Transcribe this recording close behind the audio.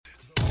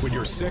When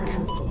you're sick,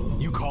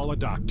 you call a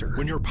doctor.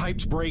 When your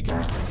pipes break,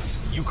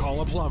 you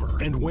call a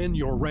plumber. And when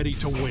you're ready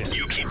to win,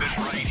 you keep it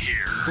right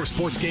here. For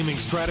sports gaming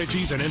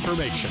strategies and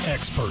information,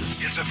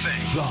 experts. It's a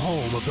thing. The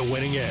home of the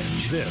winning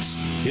edge. This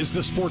is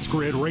the Sports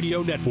Grid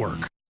Radio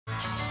Network.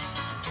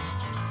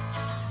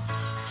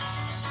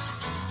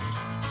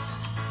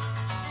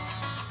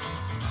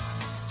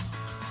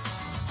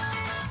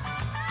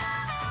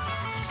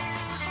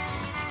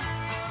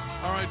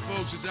 All right,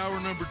 folks, it's hour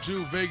number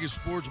 2, Vegas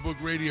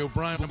Sportsbook Radio.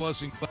 Brian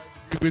Blessing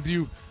with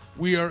you.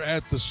 We are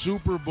at the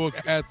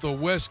Superbook at the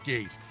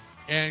Westgate.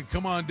 And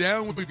come on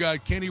down. We've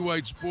got Kenny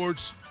White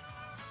Sports,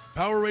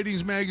 Power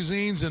Ratings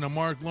magazines, and a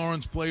Mark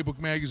Lawrence Playbook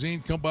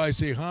magazine. Come by,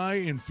 say hi,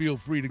 and feel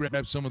free to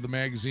grab some of the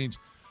magazines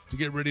to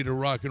get ready to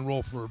rock and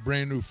roll for a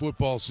brand new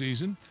football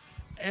season.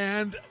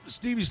 And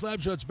Stevie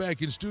Slapshot's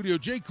back in studio.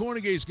 Jay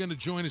Kornegay is going to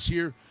join us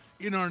here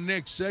in our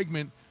next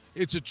segment.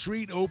 It's a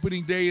treat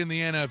opening day in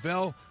the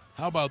NFL.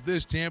 How about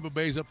this? Tampa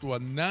Bay's up to a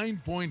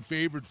 9-point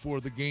favorite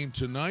for the game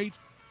tonight.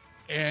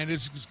 And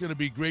it's going to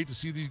be great to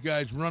see these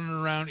guys running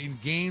around in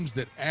games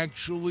that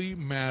actually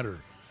matter.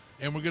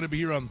 And we're going to be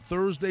here on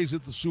Thursdays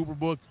at the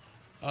Superbook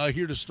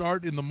here to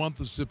start in the month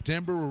of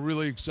September. We're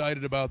really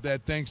excited about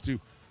that. Thanks to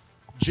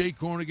Jay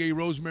Kornegay,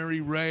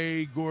 Rosemary,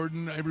 Ray,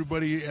 Gordon,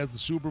 everybody at the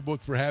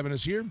Superbook for having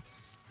us here.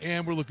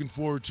 And we're looking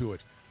forward to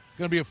it. It's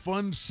going to be a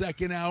fun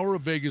second hour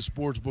of Vegas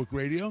Sportsbook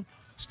Radio.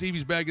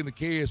 Stevie's back in the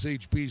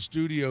KSHP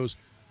studios.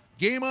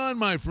 Game on,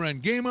 my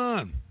friend. Game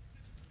on.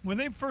 When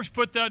they first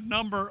put that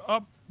number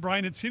up,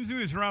 Brian, it seems to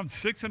me it was around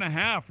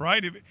 6.5,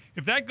 right?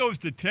 If that goes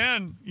to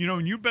 10,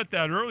 and you bet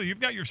that early,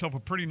 you've got yourself a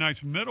pretty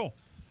nice middle.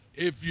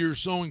 If you're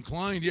so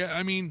inclined, yeah.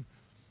 I mean,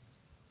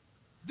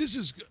 this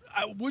is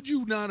 – would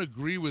you not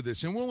agree with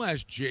this? And we'll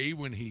ask Jay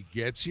when he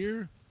gets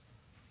here.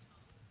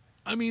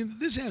 I mean,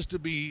 this has to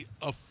be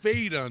a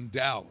fade on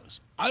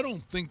Dallas. I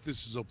don't think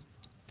this is a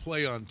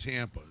play on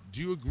Tampa.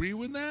 Do you agree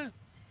with that?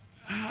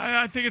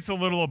 I think it's a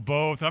little of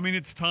both. I mean,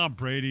 it's Tom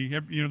Brady.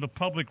 The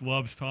public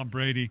loves Tom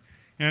Brady,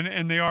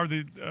 and they are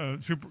the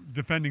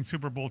defending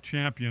Super Bowl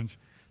champions.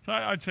 So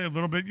I'd say a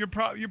little bit. You're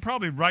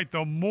probably right,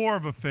 though. More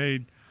of a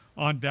fade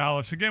on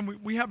Dallas. Again,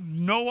 we have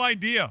no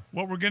idea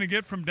what we're going to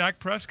get from Dak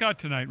Prescott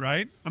tonight,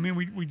 right? I mean,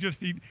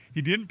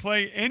 he didn't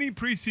play any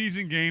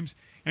preseason games,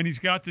 and he's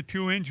got the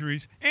 2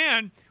 injuries.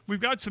 And we've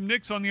got some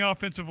nicks on the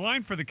offensive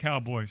line for the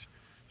Cowboys.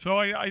 So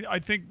I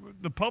think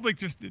the public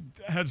just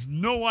has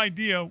no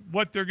idea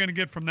what they're going to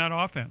get from that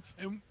offense.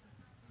 And,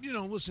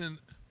 listen,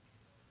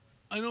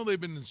 I know they've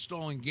been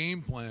installing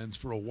game plans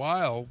for a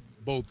while,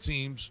 both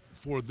teams,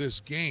 for this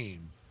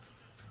game.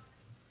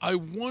 I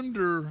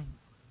wonder,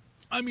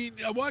 I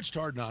watched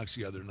Hard Knocks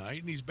the other night,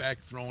 and he's back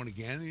throwing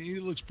again, and he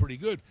looks pretty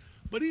good.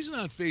 But he's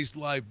not faced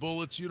live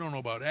bullets. You don't know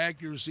about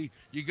accuracy.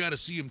 You got to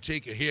see him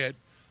take a hit.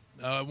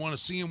 I want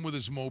to see him with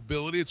his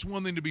mobility. It's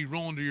one thing to be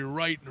rolling to your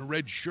right in a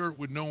red shirt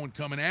with no one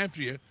coming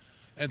after you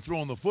and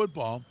throwing the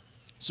football.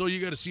 So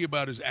you got to see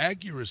about his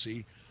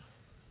accuracy.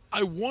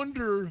 I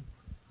wonder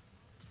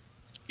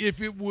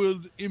if it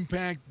would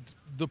impact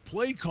the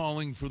play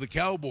calling for the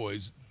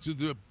Cowboys to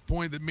the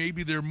point that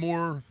maybe they're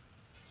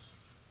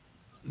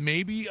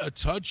maybe a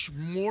touch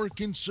more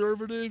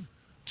conservative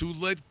to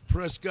let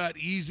Prescott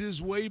ease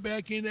his way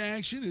back into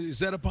action. Is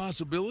that a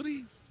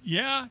possibility?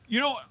 Yeah.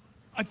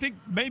 I think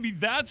maybe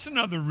that's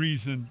another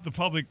reason the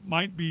public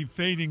might be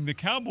fading the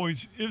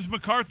Cowboys is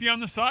McCarthy on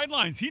the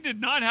sidelines. He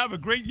did not have a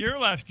great year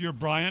last year,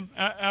 Brian,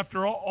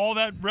 after all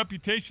that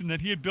reputation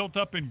that he had built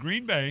up in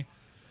Green Bay.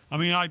 I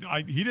mean,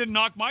 he didn't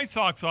knock my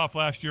socks off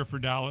last year for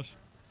Dallas.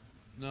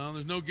 No,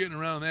 there's no getting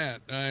around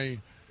that.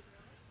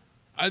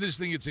 I just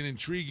think it's an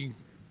intriguing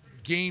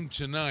game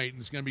tonight,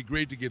 and it's going to be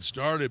great to get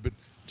started. But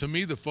to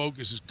me, the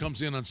focus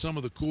comes in on some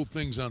of the cool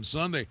things on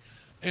Sunday.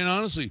 And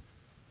honestly,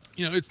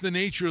 it's the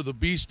nature of the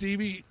beast,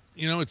 Stevie.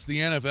 It's the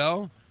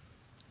NFL.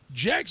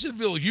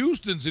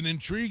 Jacksonville-Houston's an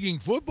intriguing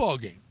football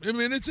game. I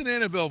mean, it's an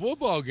NFL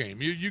football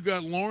game. You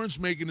got Lawrence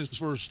making his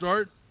first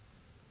start.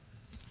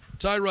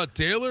 Tyrod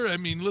Taylor, I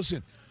mean,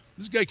 listen,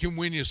 this guy can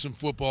win you some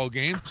football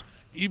games.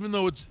 Even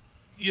though it's,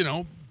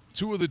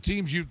 2 of the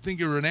teams you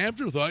think are an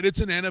afterthought, it's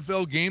an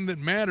NFL game that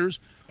matters,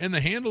 and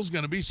the handle's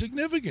going to be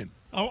significant.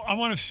 I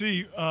want to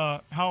see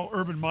how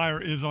Urban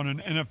Meyer is on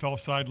an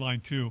NFL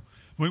sideline, too.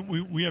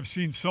 We have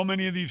seen so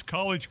many of these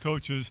college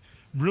coaches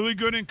really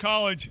good in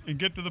college and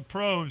get to the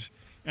pros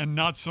and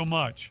not so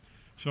much.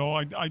 So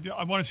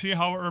I want to see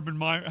how Urban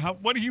Meyer,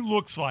 what he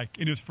looks like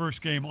in his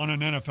first game on an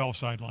NFL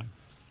sideline.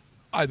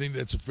 I think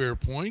that's a fair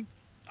point.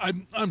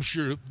 I'm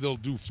sure they'll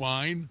do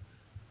fine.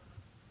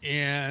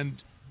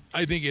 And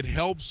I think it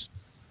helps,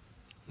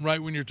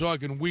 right, when you're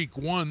talking week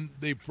 1,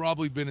 they've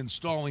probably been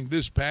installing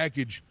this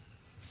package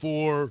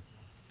for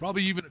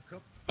probably even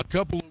a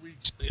couple of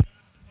weeks.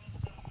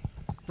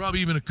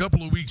 Probably even a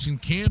couple of weeks in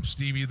camp,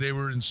 Stevie, they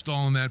were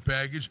installing that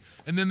package.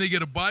 And then they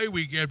get a bye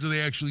week after they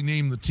actually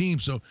name the team.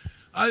 So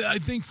I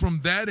think from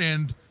that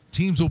end,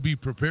 teams will be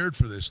prepared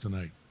for this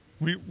tonight.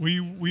 We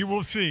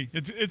will see.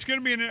 It's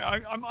going to be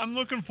I'm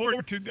looking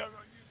forward to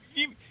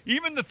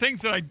even the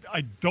things that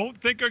I don't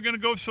think are going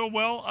to go so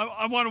well,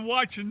 I want to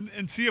watch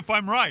and see if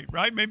I'm right.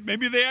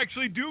 Maybe they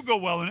actually do go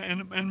well,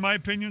 and my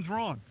opinion's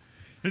wrong.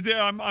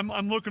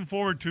 I'm looking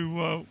forward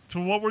to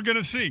what we're going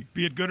to see,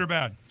 be it good or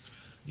bad.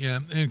 Yeah,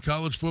 and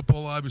college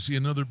football, obviously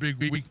another big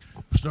week.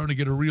 We're starting to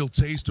get a real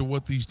taste of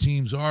what these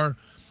teams are.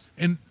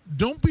 And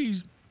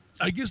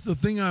I guess the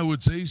thing I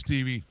would say,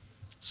 Stevie,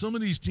 some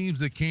of these teams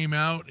that came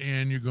out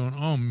and you're going,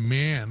 oh,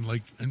 man,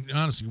 and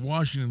honestly,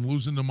 Washington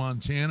losing to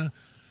Montana,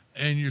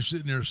 and you're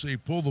sitting there say,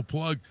 pull the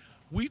plug.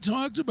 We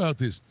talked about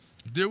this.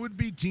 There would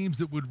be teams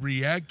that would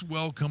react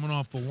well coming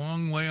off the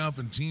long layoff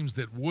and teams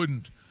that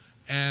wouldn't.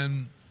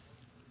 And,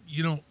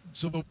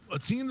 so a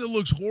team that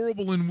looks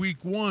horrible in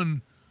week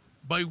 1,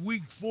 by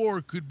week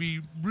 4 could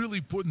be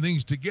really putting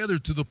things together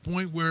to the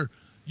point where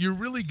you're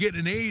really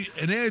getting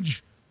an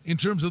edge in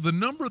terms of the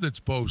number that's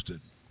posted.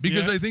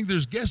 Because I think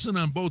there's guessing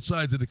on both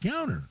sides of the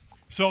counter.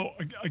 So,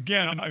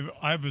 again,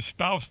 I've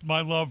espoused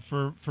my love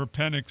for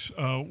Penix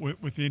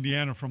with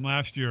Indiana from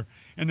last year.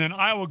 And then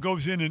Iowa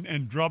goes in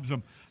and drubs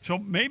them. So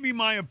maybe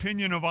my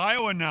opinion of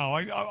Iowa now,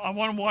 I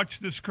want to watch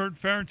this Kurt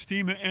Ferentz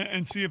team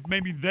and see if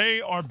maybe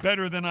they are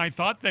better than I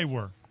thought they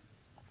were.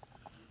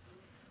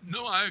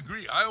 No, I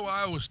agree.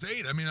 Iowa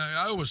State. I mean,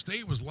 Iowa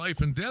State was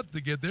life and death to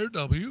get their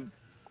W.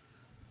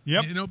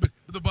 Yep. But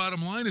the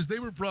bottom line is they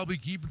were probably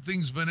keeping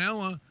things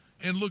vanilla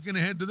and looking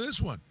ahead to this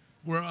one,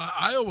 where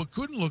Iowa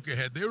couldn't look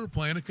ahead. They were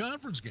playing a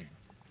conference game.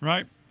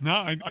 Right. No,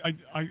 I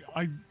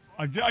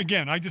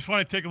just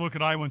want to take a look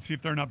at Iowa and see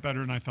if they're not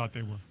better than I thought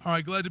they were. All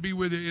right, glad to be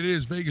with you. It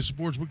is Vegas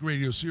Sportsbook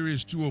Radio,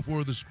 Sirius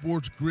 204, the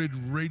Sports Grid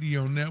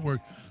Radio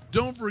Network.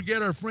 Don't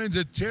forget our friends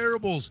at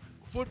Terrible's.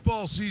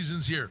 Football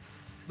season's here.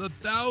 The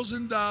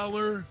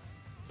 $1,000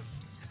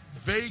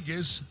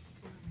 Vegas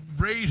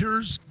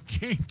Raiders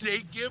game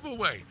day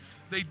giveaway.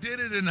 They did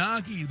it in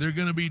hockey. They're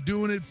going to be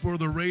doing it for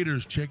the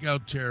Raiders. Check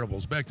out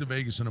Terribles. Back to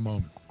Vegas in a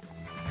moment.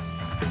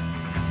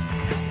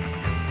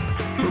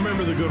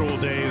 Remember the good old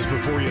days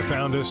before you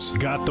found us,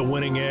 got the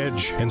winning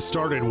edge, and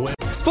started winning?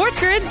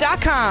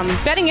 SportsGrid.com.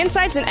 Betting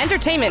insights and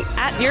entertainment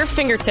at your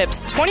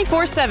fingertips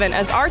 24/7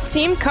 as our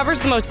team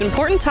covers the most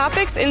important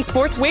topics in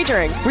sports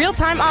wagering.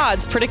 Real-time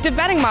odds, predictive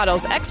betting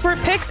models, expert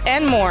picks,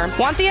 and more.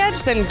 Want the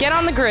edge? Then get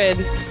on the grid.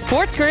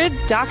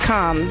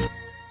 SportsGrid.com.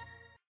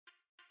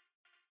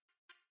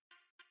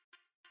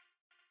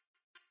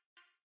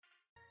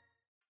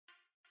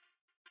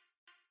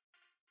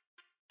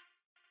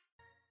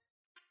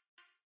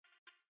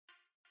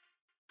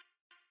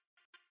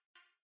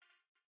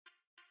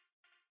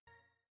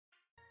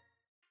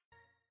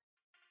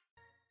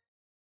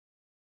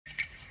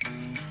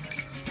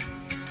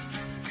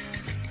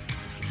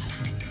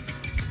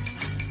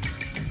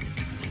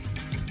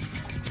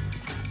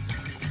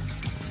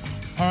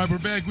 All right, we're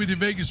back with you,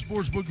 Vegas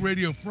Sportsbook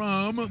Radio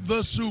from the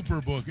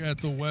Superbook at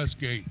the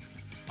Westgate.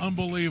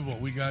 Unbelievable.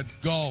 We got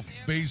golf,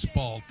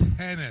 baseball,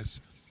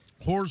 tennis,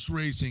 horse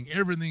racing.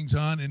 Everything's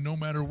on, and no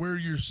matter where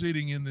you're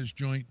sitting in this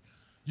joint,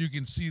 you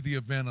can see the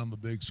event on the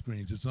big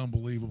screens. It's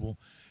unbelievable,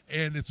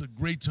 and it's a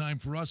great time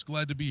for us.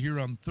 Glad to be here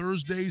on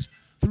Thursdays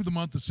through the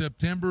month of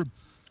September,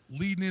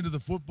 leading into the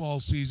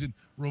football season,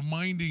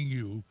 reminding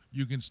you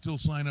can still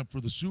sign up for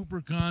the Super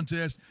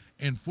Contest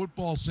and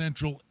Football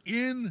Central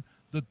in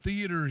the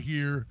theater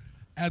here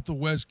at the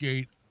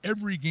Westgate.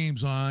 Every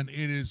game's on.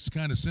 It is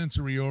kind of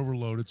sensory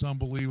overload. It's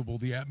unbelievable.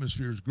 The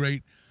atmosphere is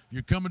great.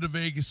 You're coming to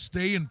Vegas,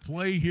 stay and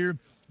play here.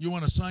 You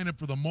want to sign up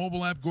for the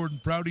mobile app.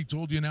 Gordon Prouty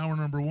told you in hour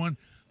number 1.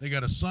 They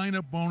got a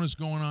sign-up bonus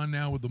going on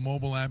now with the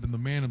mobile app, and the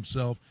man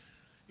himself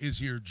is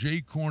here,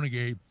 Jay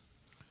Kornegay.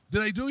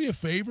 Did I do you a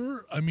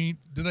favor? I mean,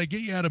 did I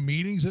get you out of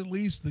meetings at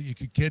least that you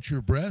could catch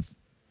your breath?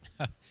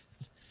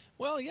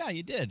 Well, yeah,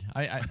 you did.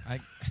 I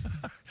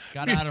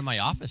got out of my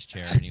office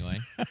chair anyway.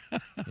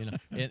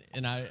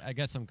 And I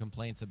got some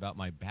complaints about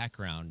my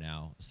background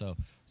now. So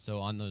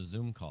on those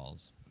Zoom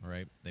calls,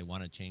 right, they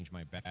want to change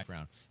my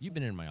background. You've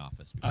been in my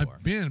office before.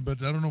 I've been,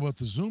 but I don't know about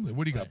the Zoom.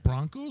 What do you got,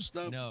 Broncos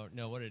stuff?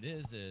 No. What it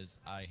is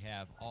I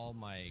have all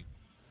my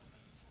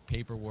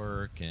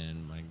paperwork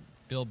and my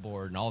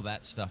billboard and all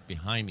that stuff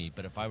behind me.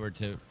 But if I were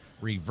to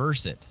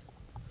reverse it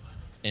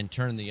and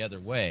turn the other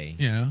way,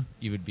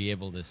 you would be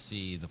able to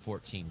see the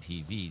 14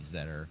 TVs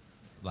that are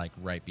like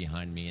right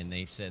behind me. And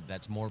they said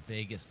that's more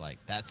Vegas-like.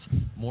 That's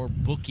more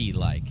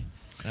bookie-like.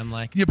 And I'm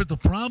like, yeah, but the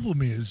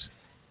problem is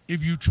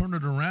if you turn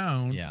it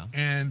around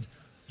and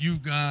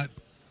you've got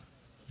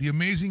The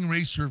Amazing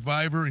Race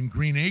Survivor and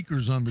Green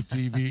Acres on the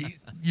TV,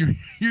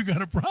 you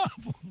got a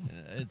problem.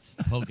 It's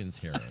Hogan's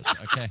Heroes,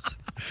 okay?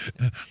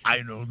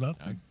 I know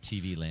nothing.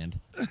 TV land.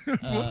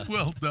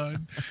 Well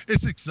done.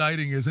 It's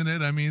exciting, isn't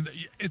it? I mean,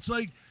 it's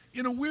like,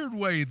 in a weird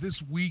way,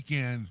 this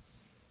weekend,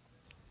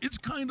 it's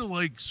kind of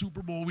like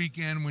Super Bowl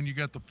weekend when you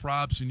got the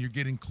props and you're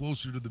getting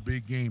closer to the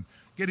big game,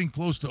 getting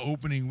close to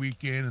opening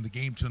weekend and the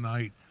game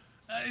tonight.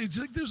 It's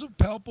like there's a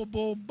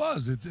palpable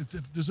buzz.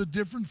 There's a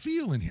different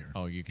feel in here.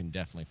 Oh, you can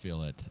definitely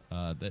feel it.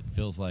 That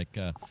feels like,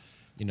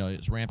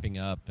 it's ramping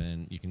up,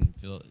 and you can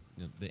feel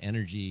the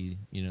energy,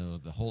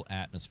 the whole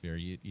atmosphere.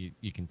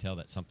 You can tell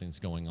that something's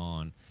going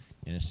on,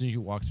 And as soon as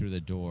you walk through the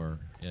door,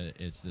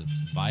 it's this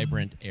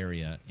vibrant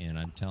area. And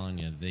I'm telling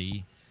you,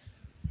 the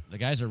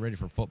guys are ready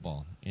for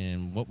football.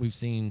 And what we've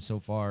seen so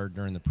far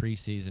during the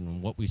preseason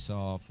and what we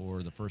saw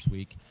for the first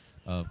week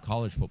of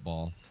college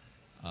football,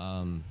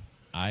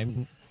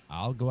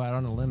 I'll go out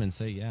on a limb and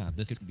say, yeah,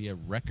 this could be a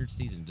record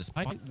season.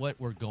 Despite what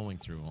we're going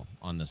through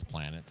on this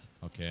planet,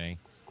 okay,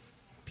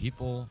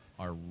 people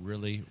are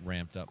really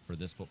ramped up for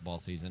this football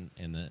season,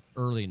 and the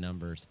early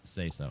numbers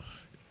say so.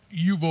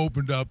 You've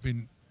opened up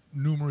in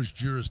numerous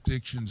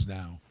jurisdictions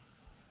now.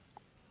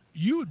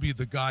 You would be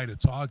the guy to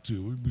talk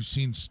to. We've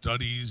seen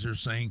studies are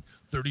saying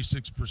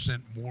 36%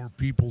 more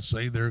people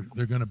say they're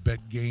going to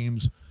bet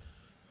games.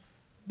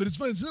 But it's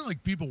funny. It's not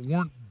like people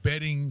weren't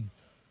betting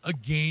a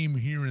game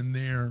here and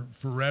there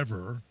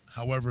forever,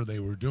 however they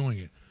were doing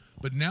it.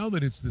 But now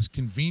that it's this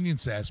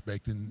convenience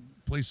aspect, and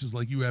places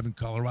like you have in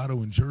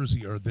Colorado and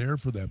Jersey are there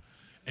for them,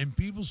 and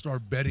people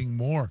start betting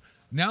more,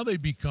 now they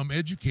become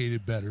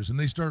educated bettors, and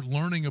they start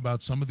learning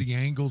about some of the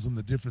angles and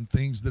the different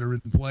things that are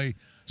in play.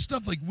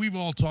 Stuff like we've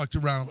all talked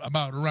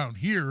about around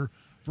here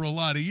for a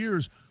lot of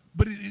years,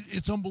 but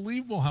it's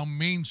unbelievable how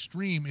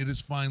mainstream it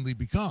has finally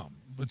become.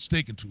 It's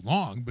taken too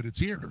long, but it's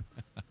here.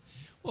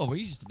 Well,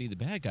 we used to be the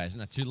bad guys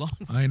not too long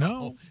ago. I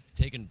know.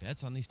 Taking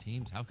bets on these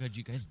teams. How could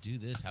you guys do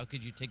this? How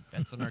could you take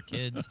bets on our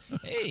kids?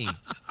 Hey,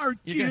 our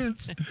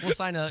kids. We'll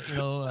sign a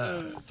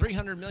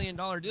 $300 million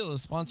deal to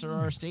sponsor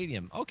our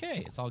stadium.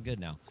 Okay, it's all good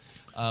now.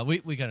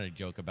 We kind of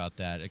joke about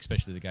that,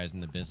 especially the guys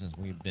in the business.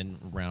 We've been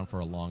around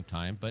for a long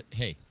time, but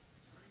hey,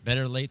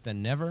 better late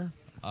than never.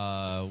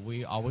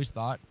 We always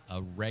thought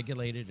a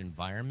regulated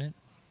environment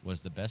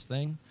was the best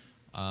thing.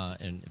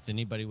 And if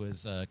anybody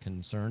was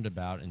concerned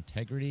about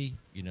integrity,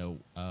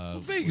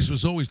 Vegas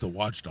was always the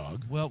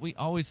watchdog. Well, we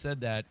always said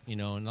that, and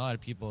a lot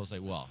of people say,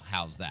 well,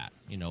 how's that?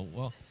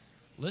 Well,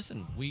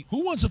 listen,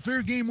 who wants a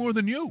fair game more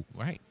than you?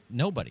 Right.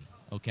 Nobody.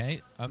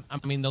 Okay. I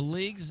mean, the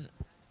leagues,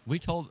 we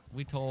told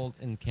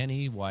and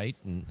Kenny White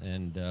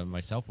and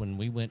myself when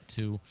we went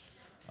to,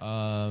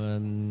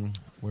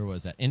 where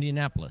was that?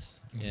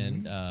 Indianapolis.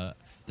 Mm-hmm. And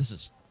this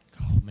is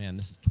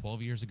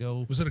 12 years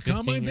ago. Was it a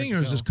combine thing or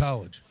is this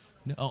college?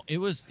 No, it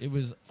was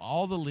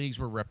all the leagues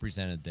were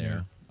represented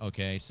there. Yeah.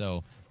 Okay,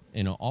 so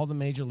all the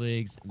major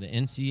leagues, the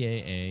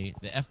NCAA,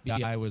 the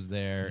FBI was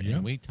there,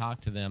 and we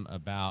talked to them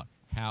about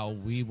how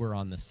we were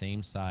on the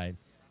same side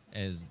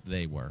as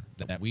they were,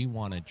 that we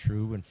wanted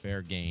true and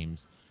fair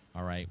games.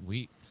 All right,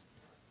 we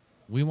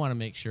want to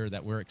make sure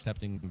that we're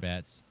accepting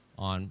bets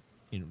on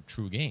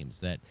true games.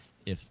 That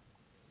if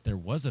there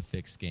was a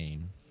fixed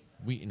game,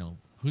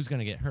 who's going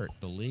to get hurt?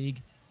 The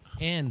league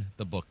and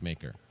the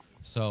bookmaker.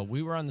 So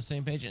we were on the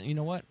same page, and you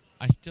know what?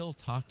 I still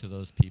talk to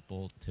those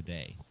people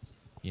today.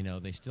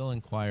 They still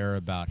inquire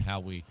about how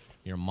we,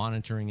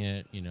 monitoring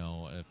it.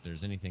 If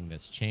there's anything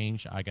that's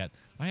changed. I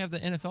have the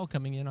NFL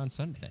coming in on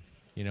Sunday.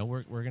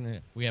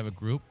 We have a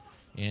group,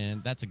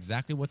 and that's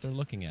exactly what they're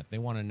looking at. They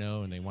want to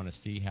know, and they want to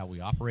see how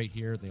we operate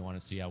here. They want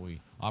to see how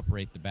we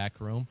operate the back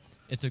room.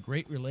 It's a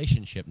great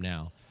relationship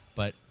now,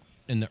 but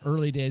in the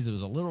early days, it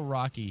was a little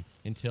rocky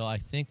until I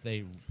think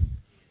they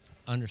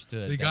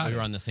understood that we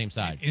were on the same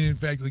side. And in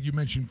fact, like you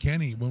mentioned,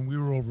 Kenny, when we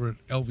were over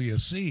at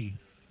LVSC,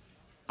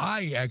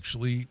 I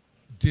actually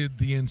did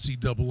the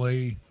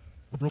NCAA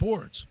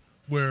reports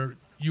where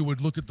you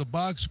would look at the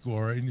box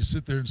score and you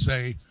sit there and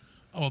say,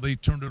 oh, they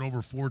turned it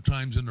over 4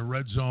 times in the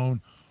red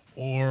zone,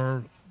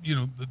 or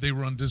they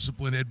were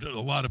undisciplined, had a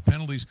lot of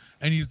penalties,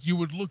 and you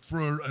would look for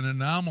an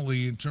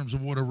anomaly in terms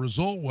of what a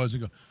result was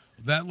and go,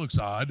 that looks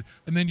odd.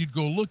 And then you'd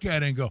go look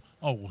at it and go,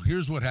 oh, well,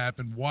 here's what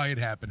happened, why it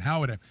happened,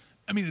 how it happened.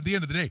 I mean, at the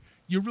end of the day,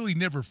 you really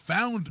never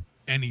found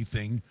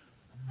anything,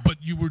 but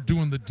you were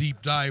doing the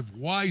deep dive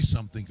why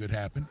something could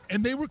happen,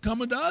 and they were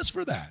coming to us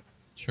for that.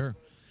 Sure.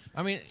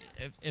 I mean,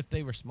 if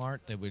they were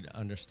smart, they would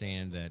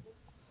understand that,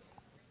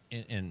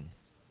 and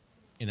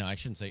I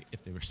shouldn't say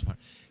if they were smart.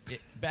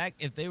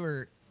 If they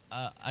were,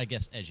 I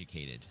guess,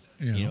 educated,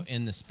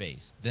 in the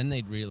space, then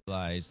they'd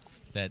realize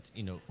that,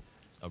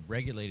 a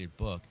regulated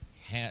book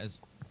has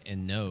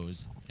and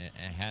knows,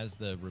 and has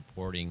the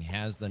reporting,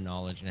 has the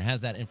knowledge, and it has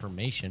that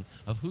information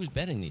of who's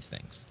betting these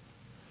things.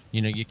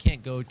 You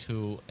can't go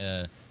to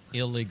a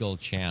illegal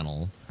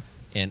channel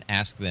and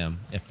ask them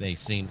if they've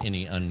seen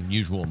any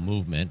unusual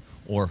movement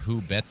or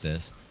who bet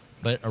this,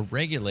 but a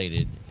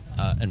regulated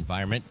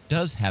environment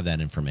does have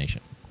that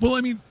information. Well,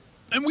 I mean,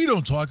 and we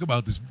don't talk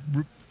about this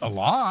a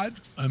lot.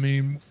 I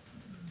mean,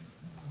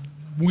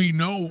 we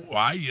know,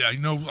 I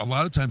know a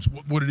lot of times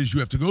what it is you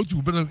have to go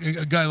through, but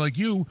a guy like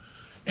you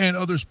and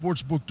other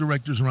sports book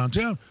directors around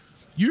town,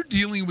 you're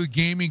dealing with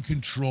gaming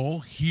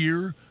control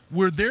here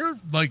where they're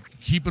like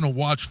keeping a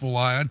watchful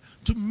eye on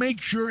to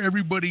make sure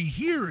everybody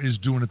here is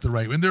doing it the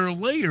right way. And there are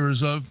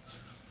layers of,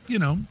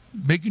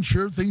 making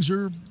sure things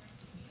are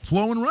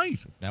flowing right.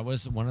 That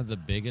was one of the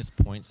biggest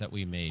points that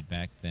we made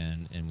back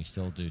then, and we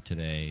still do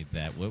today,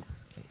 that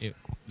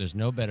there's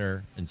no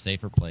better and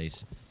safer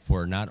place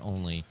for not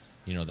only,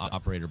 the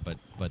operator,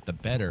 but the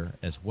bettor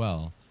as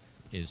well,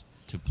 is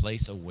to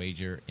place a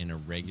wager in a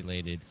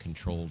regulated,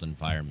 controlled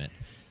environment.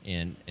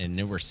 and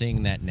then we're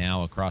seeing that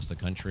now across the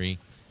country.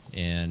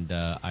 And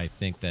I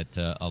think that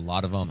a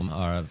lot of them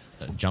have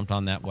jumped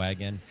on that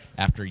wagon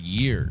after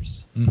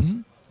years.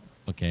 Mm-hmm.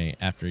 Okay,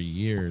 after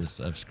years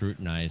of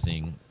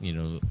scrutinizing,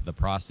 the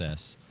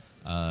process.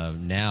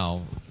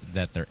 Now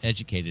that they're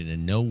educated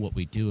and know what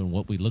we do and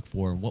what we look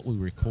for and what we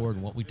record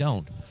and what we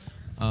don't,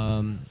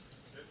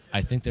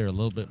 I think they're a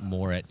little bit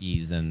more at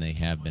ease than they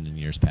have been in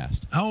years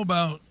past. How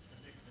about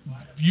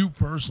you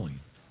personally?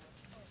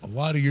 A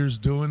lot of years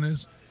doing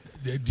this.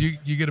 Do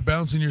you get a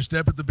bounce in your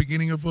step at the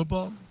beginning of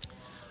football?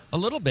 A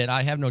little bit.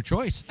 I have no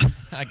choice.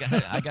 I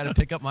got to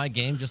pick up my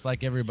game just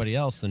like everybody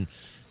else. And,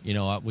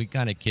 we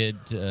kind of kid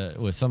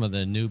with some of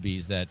the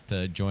newbies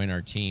that join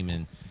our team,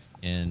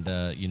 and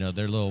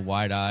they're a little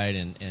wide-eyed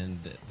and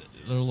they're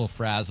a little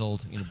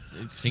frazzled,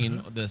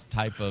 seeing this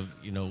type of,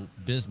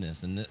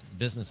 business and the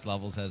business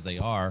levels as they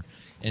are.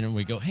 And then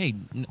we go, hey,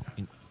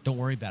 don't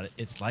worry about it.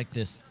 It's like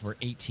this for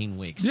 18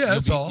 weeks. Yeah,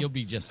 that's all. You'll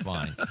be just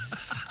fine.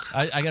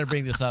 I got to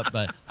bring this up,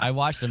 but I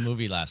watched a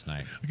movie last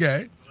night.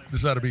 Okay.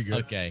 This ought to be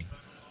good. Okay.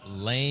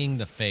 Laying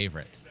the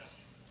Favorite.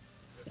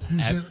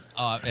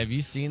 Have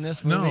you seen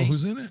this movie? No,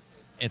 who's in it?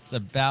 It's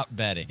about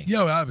betting.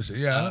 Yeah, obviously.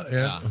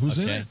 Yeah. Who's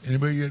in it?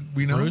 Anybody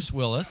we know? Bruce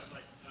Willis.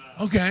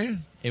 Okay.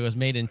 It was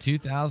made in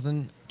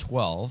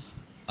 2012.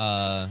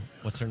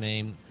 What's her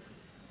name?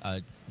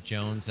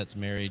 Jones, that's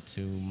married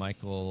to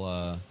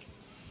Michael.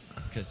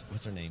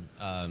 What's her name?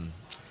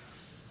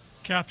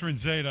 Catherine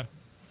Zeta.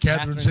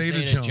 Catherine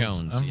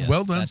Zeta-Jones. Yes,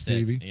 well done,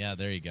 Stevie. Yeah,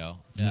 there you go.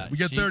 We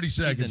got 30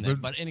 seconds.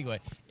 But anyway,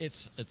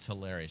 it's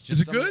hilarious.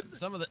 Is it good?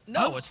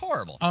 It's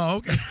horrible. Oh,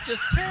 okay. It's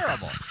just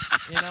terrible.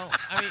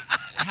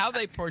 How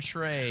they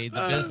portray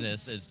the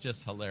business is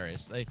just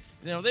hilarious. They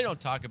don't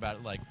talk about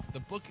it like the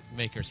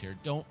bookmakers here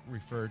don't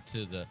refer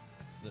to the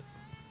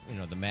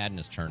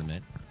Madness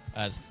tournament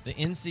as the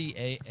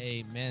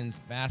NCAA men's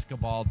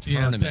basketball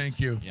tournament. Yeah, thank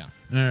you. Yeah.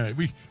 All right,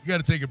 we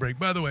got to take a break.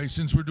 By the way,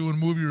 since we're doing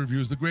movie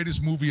reviews, the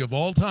greatest movie of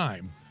all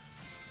time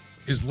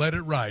is Let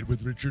It Ride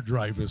with Richard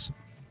Dreyfuss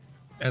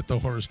at the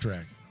horse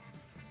track.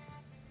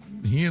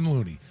 He and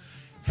Looney.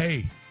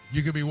 Hey,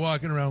 you could be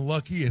walking around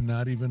lucky and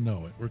not even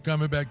know it. We're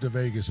coming back to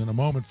Vegas in a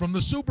moment from the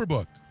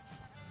Superbook.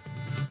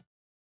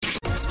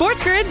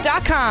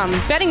 SportsGrid.com.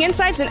 Betting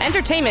insights and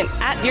entertainment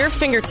at your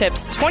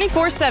fingertips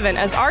 24/7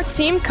 as our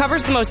team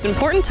covers the most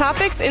important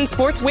topics in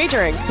sports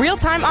wagering.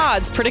 Real-time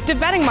odds, predictive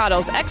betting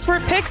models,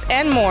 expert picks,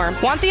 and more.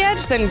 Want the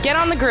edge? Then get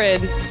on the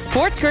grid.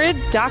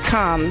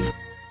 SportsGrid.com.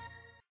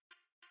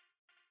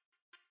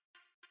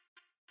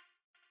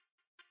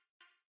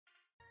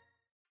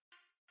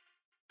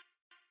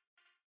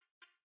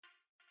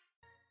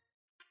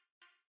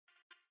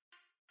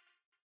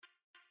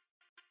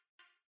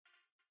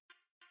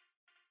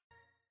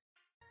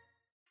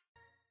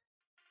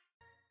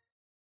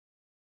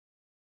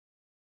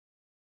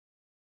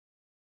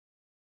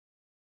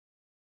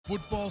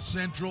 Football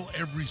Central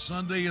every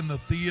Sunday in the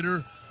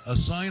theater. A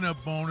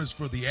sign-up bonus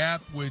for the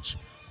app, which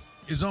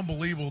is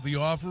unbelievable. The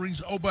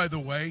offerings. Oh, by the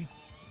way,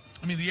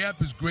 the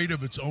app is great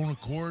of its own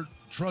accord.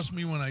 Trust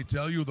me when I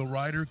tell you the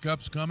Ryder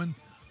Cup's coming.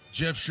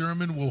 Jeff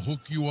Sherman will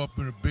hook you up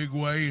in a big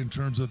way in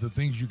terms of the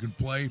things you can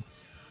play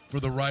for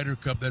the Ryder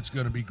Cup. That's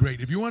going to be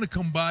great. If you want to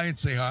come by and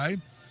say hi,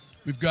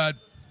 we've got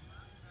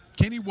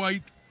Kenny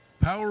White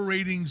Power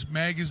Ratings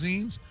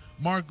magazines,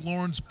 Mark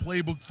Lawrence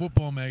Playbook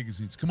football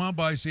magazines. Come on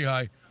by, say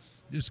hi.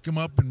 Just come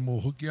up and we'll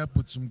hook you up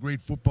with some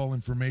great football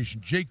information.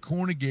 Jake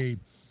Cornegay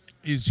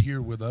is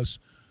here with us.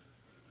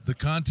 The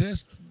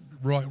contest,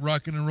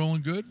 rocking and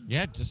rolling good?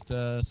 Yeah, just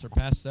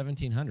surpassed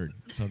 1,700.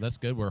 So that's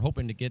good. We're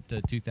hoping to get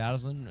to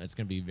 2,000. It's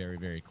going to be very,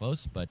 very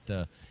close. But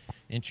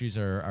entries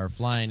are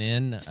flying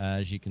in.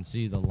 As you can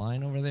see, the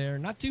line over there,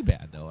 not too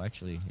bad, though,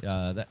 actually.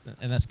 And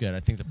that's good. I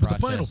think the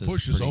process the final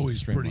push is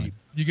always pretty.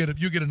 You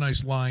get a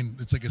nice line.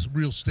 It's like a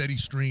real steady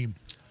stream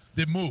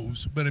that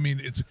moves. But,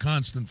 it's a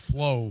constant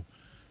flow.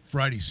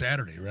 Friday,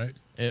 Saturday, right?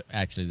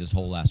 Actually, this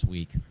whole last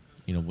week,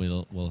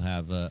 we'll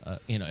have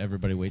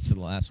everybody waits till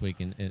the last week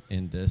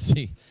and to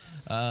see,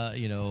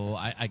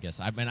 I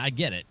guess I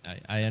get it,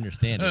 I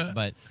understand it,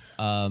 but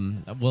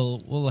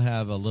we'll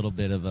have a little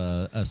bit of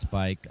a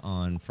spike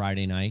on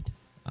Friday night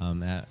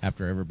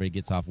after everybody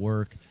gets off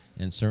work,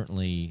 and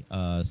certainly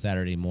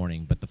Saturday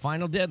morning. But the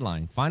final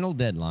deadline,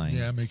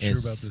 yeah, make sure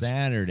is about this.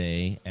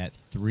 Saturday at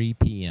 3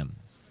 p.m.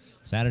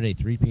 Saturday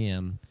 3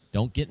 p.m.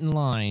 Don't get in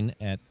line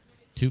at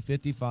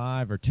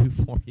 2:55 or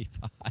 2:45.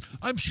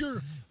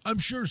 I'm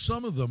sure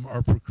some of them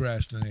are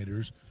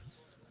procrastinators,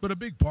 but a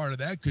big part of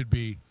that could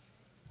be,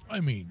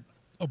 a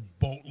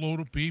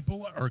boatload of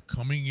people are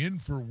coming in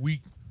for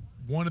week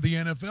one of the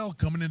NFL,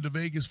 coming into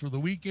Vegas for the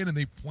weekend, and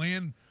they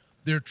plan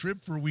their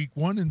trip for week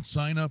one and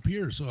sign up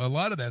here. So a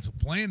lot of that's a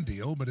planned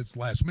deal, but it's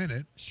last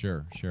minute.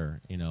 Sure.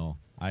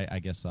 I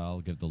guess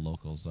I'll give the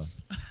locals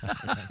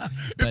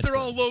if they're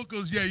all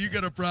locals, yeah, you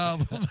got a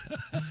problem.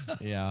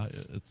 Yeah,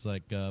 it's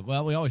like,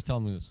 we always tell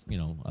them,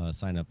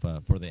 sign up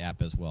for the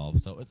app as well.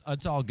 So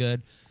it's all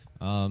good.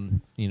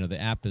 The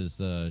app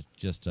is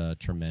just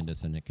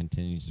tremendous, and it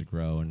continues to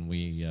grow, and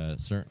we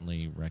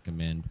certainly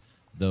recommend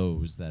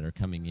those that are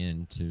coming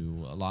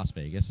into Las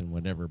Vegas and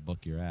whatever book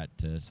you're at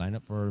to sign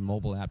up for a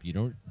mobile app.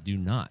 You do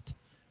not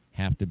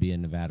have to be a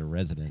Nevada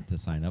resident to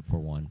sign up for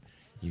one.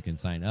 You can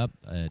sign up.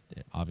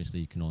 Obviously,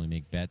 you can only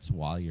make bets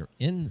while you're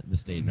in the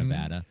state of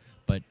Nevada,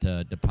 but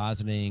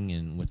depositing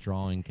and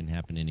withdrawing can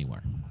happen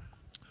anywhere.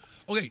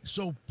 Okay,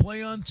 so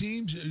play on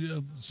teams,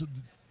 so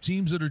the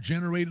teams that are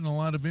generating a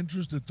lot of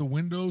interest at the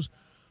windows.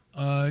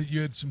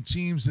 You had some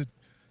teams that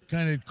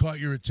kind of caught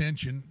your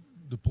attention.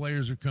 The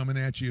players are coming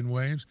at you in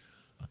waves.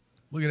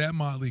 Look at that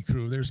motley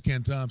crew. There's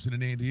Ken Thompson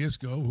and Andy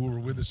Iskoe, who were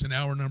with us in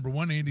hour number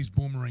 1. Andy's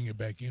boomeranging it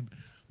back in.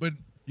 But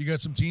you got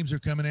some teams that are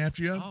coming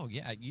after you? Oh,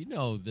 yeah.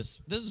 This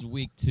is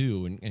week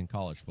 2 in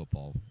college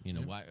football.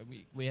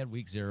 We had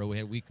week 0, we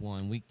had week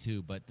 1, week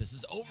 2, but this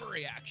is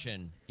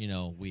overreaction,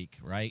 week,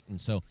 right? And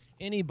so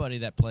anybody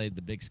that played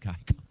the Big Sky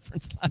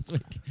Conference last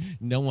week,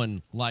 no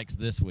one likes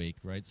this week,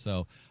 right?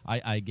 So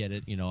I get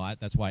it.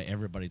 That's why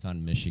everybody's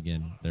on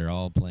Michigan. They're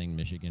all playing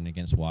Michigan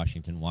against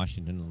Washington.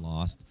 Washington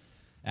lost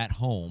at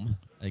home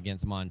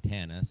against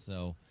Montana.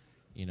 So,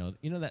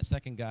 that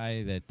second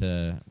guy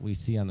that we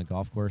see on the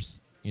golf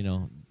course,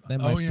 that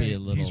might be a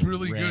little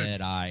really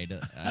red-eyed,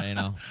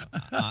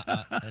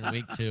 in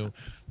week 2.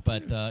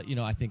 But,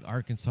 I think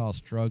Arkansas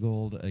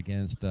struggled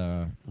against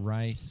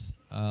Rice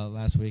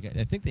last week.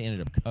 I think they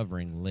ended up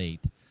covering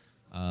late.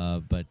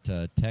 But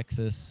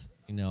Texas,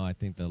 I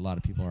think that a lot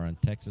of people are on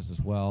Texas as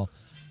well.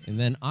 And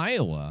then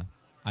Iowa,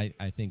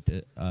 I think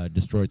that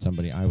destroyed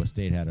somebody. Iowa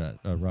State had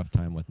a rough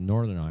time with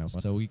Northern Iowa.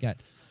 So we got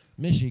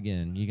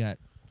Michigan, you got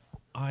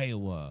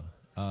Iowa,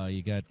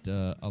 you got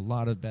a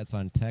lot of bets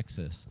on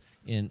Texas.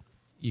 And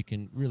you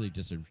can really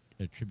just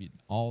attribute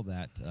all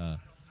that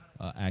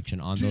action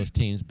on those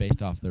teams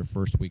based off their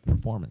first week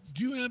performance.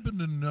 Do you happen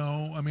to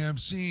know? I mean, I'm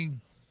seeing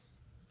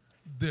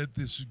that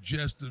the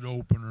suggested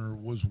opener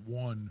was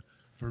 1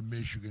 for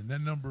Michigan.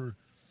 That number,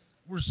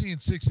 we're seeing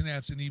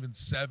 6.5s and even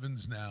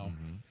 7s now.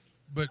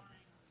 But,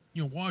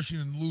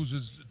 Washington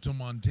loses to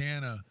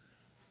Montana.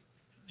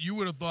 You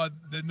would have thought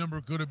that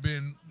number could have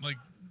been like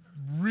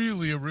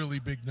really a really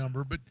big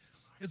number, but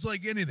it's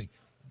like anything.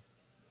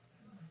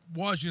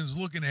 Washington's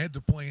looking ahead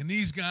to playing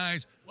these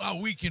guys. Wow,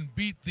 we can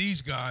beat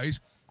these guys.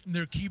 And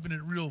they're keeping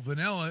it real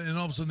vanilla, and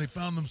all of a sudden they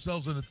found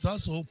themselves in a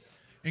tussle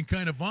and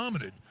kind of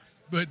vomited.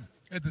 But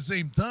at the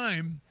same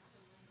time,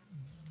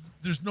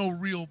 there's no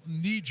real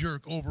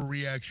knee-jerk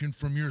overreaction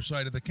from your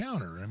side of the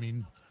counter. I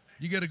mean,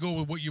 you got to go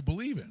with what you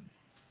believe in.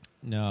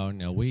 No,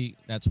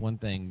 that's one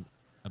thing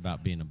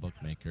about being a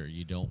bookmaker.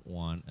 You don't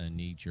want a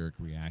knee-jerk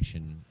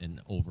reaction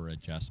and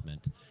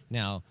over-adjustment.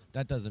 Now,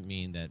 that doesn't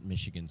mean that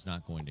Michigan's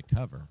not going to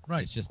cover.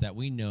 Right. It's just that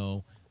we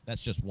know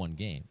that's just one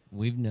game.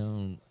 We've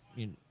known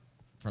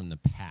from the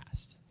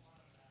past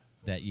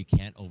that you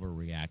can't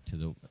overreact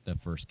to the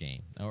first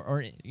game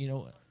or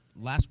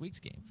last week's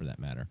game for that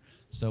matter.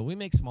 So we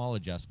make small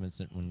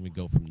adjustments when we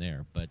go from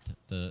there. But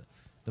the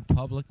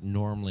public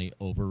normally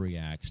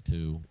overreacts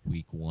to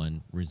week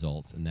 1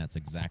 results, and that's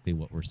exactly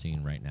what we're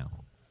seeing right now.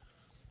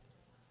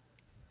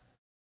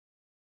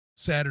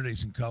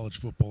 Saturdays in college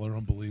football are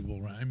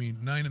unbelievable, right? I mean,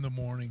 9 in the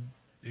morning,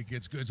 it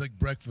gets good. It's like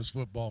breakfast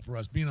football for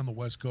us. Being on the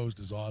West Coast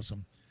is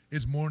awesome.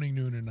 It's morning,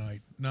 noon, and night.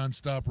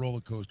 Non-stop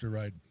roller coaster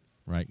ride.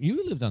 Right.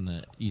 You lived on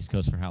the East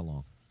Coast for how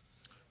long?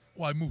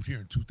 Well, I moved here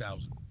in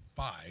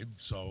 2005,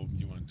 so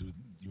you want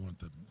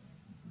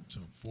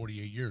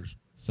 48 years.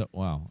 So,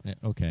 wow.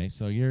 Okay.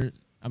 So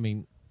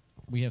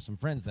we have some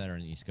friends that are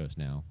on the East Coast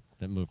now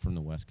that moved from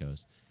the West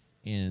Coast,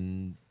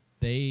 and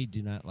they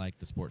do not like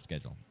the sports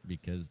schedule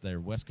because they're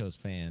West Coast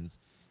fans,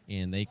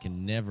 and they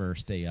can never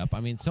stay up.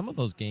 I mean, some of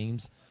those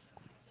games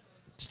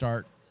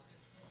start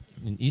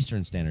in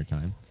Eastern Standard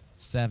Time,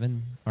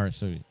 10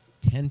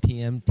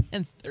 p.m.,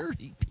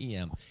 10:30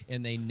 p.m.,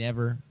 and they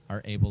never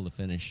are able to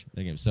finish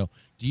the game. So,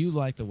 do you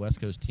like the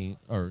West Coast team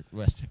or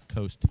West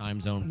Coast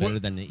time zone better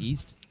than the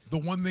East? The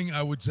one thing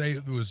I would say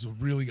was a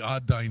really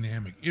odd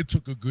dynamic. It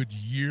took a good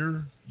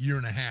year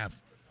and a half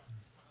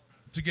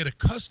to get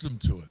accustomed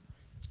to it,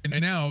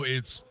 and now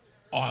it's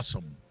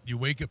awesome. You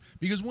wake up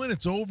because when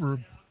it's over.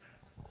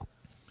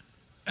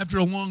 After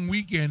a long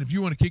weekend, if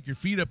you want to kick your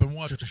feet up and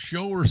watch a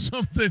show or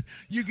something,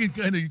 you can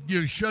kind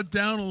of shut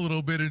down a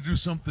little bit and do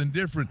something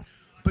different.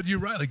 But you're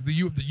right, like the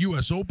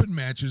U.S. Open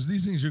matches,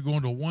 these things are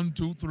going to 1,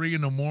 2, 3 in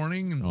the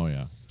morning. And, oh,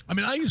 yeah. I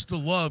mean, I used to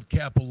love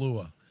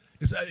Kapalua.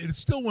 It's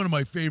still one of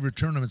my favorite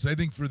tournaments, I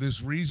think, for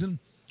this reason.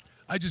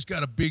 I just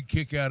got a big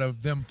kick out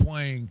of them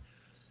playing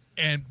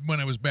and when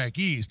I was back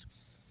east,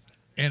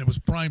 and it was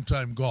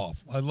primetime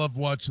golf. I loved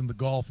watching the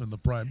golf in the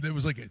prime. It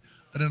was like an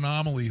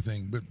anomaly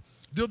thing, but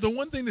the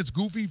one thing that's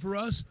goofy for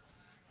us,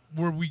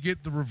 where we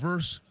get the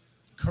reverse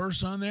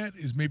curse on that,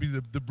 is maybe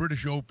the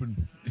British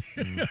Open,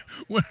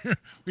 where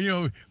we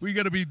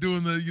got to be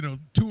doing the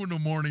 2 in the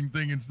morning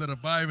thing instead of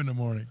 5 in the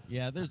morning.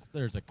 Yeah,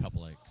 there's a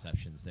couple of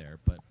exceptions there,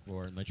 but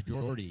for the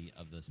majority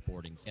of the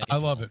sporting schedule, I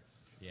love it.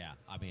 Yeah,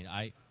 I mean,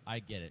 I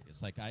get it.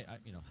 It's like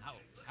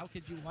how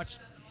could you watch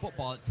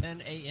football at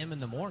 10 a.m. in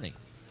the morning?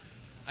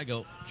 I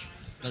go,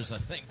 there's a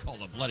thing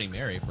called a Bloody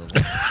Mary for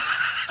one.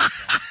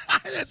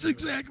 That's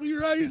exactly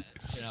right.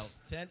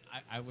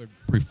 I would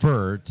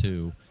prefer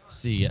to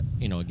see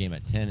a game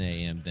at 10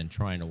 a.m. than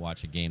trying to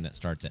watch a game that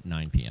starts at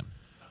 9 p.m.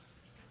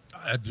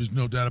 There's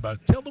no doubt about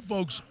it. Tell the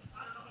folks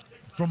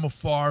from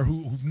afar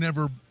who've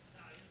never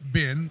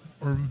been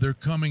or they're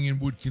coming and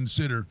would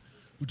consider.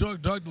 We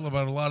talked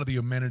about a lot of the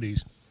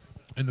amenities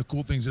and the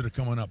cool things that are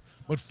coming up.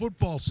 But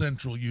Football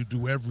Central you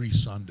do every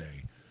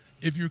Sunday.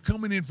 If you're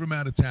coming in from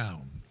out of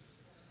town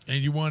and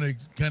you want to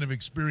kind of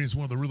experience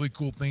one of the really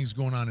cool things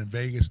going on in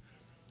Vegas,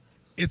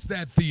 it's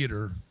that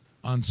theater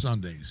on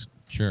Sundays.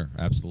 Sure,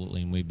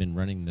 absolutely. And we've been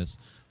running this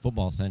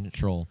Football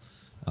Central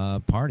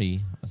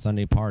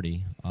Sunday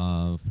party,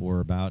 for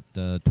about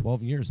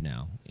 12 years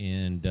now.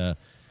 And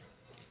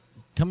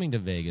coming to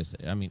Vegas,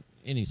 I mean,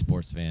 any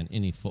sports fan,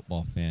 any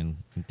football fan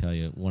can tell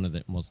you one of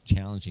the most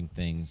challenging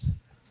things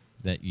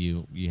that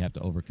you have to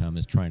overcome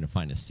is trying to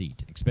find a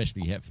seat,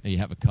 especially you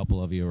have a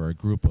couple of you or a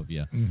group of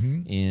you.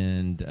 Mm-hmm.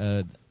 And,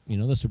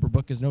 the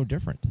Superbook is no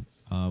different.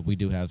 We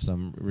do have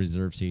some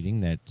reserve seating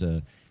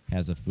that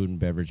has a food and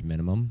beverage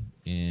minimum,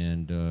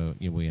 and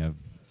we have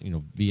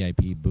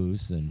VIP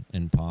booths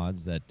and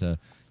pods that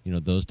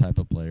those type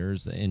of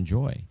players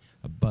enjoy.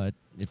 But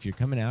if you're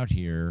coming out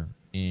here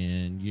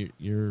and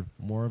you're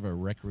more of a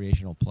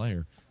recreational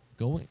player,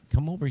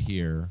 come over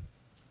here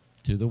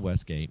to the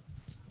Westgate,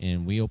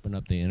 and we open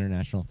up the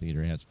International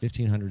Theater. It has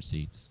 1,500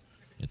 seats.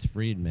 It's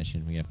free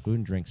admission. We have food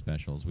and drink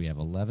specials. We have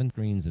 11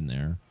 screens in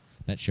there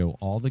that show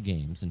all the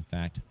games. In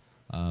fact,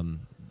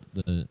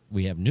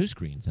 we have new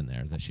screens in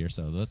there this year,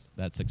 so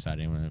that's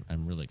exciting.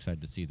 I'm really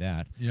excited to see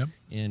that. Yep.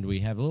 And we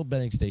have a little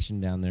betting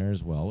station down there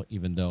as well,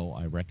 even though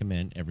I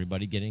recommend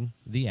everybody getting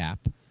the app.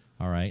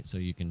 All right, so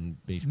you can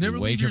basically never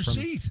leave your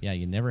seat. Yeah,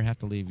 you never have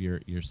to leave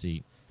your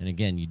seat. And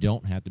again, you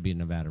don't have to be a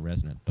Nevada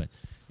resident, but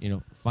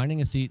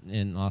finding a seat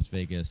in Las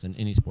Vegas and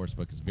any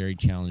sportsbook is very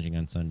challenging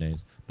on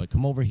Sundays. But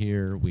come over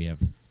here. We have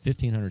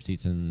 1,500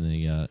 seats in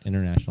the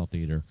International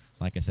Theater.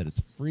 Like I said,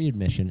 it's free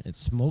admission. It's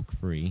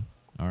smoke-free,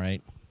 all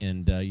right?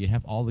 And you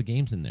have all the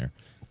games in there.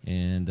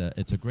 And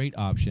it's a great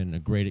option, a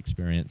great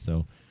experience,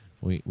 so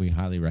we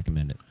highly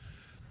recommend it.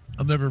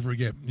 I'll never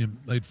forget.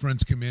 I had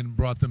friends come in,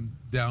 brought them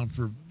down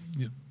for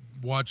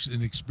watch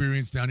an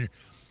experience down here.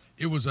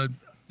 It was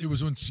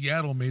when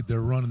Seattle made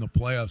their run in the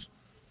playoffs.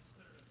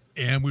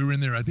 And we were in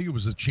there. I think it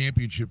was a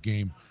championship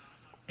game,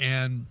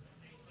 and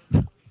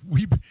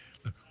we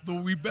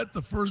bet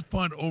the first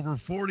punt over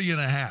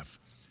 40.5.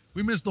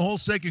 We missed the whole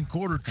second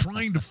quarter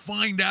trying to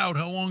find out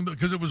how long,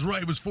 because it was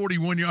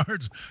 41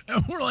 yards,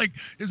 and we're like,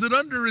 is it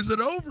under? Is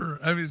it over?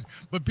 I mean,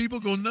 but people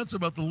go nuts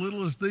about the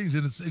littlest things,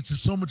 and it's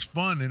just so much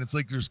fun, and it's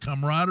like there's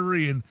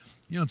camaraderie, and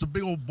it's a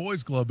big old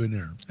boys club in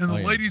there, and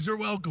the ladies are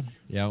welcome.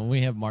 Yeah, when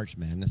we have March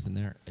Madness in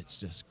there, it's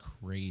just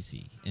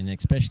crazy, and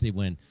especially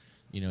when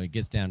it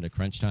gets down to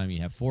crunch time. You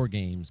have 4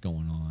 games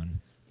going on,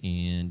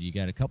 and you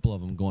got a couple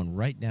of them going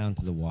right down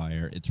to the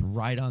wire. It's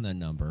right on the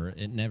number.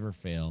 It never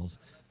fails.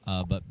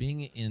 But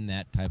being in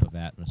that type of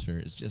atmosphere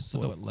is just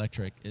so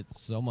electric.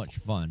 It's so much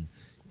fun.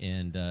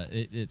 And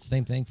it's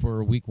same thing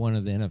for week 1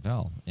 of the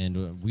NFL.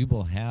 And we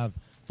will have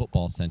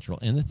Football Central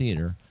in the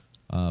theater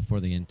for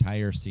the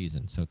entire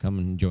season. So come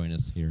and join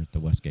us here at the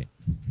Westgate.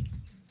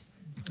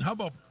 How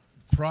about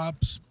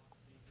props,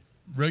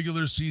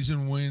 regular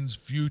season wins,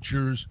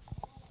 futures?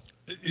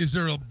 Is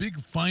there a big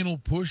final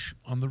push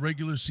on the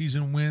regular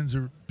season wins,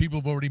 or people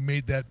have already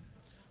made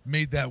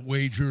that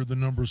wager, the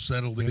numbers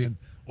settled in,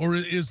 or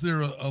is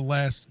there a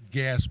last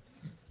gasp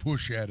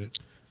push at it?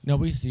 No,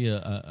 we see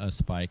a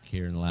spike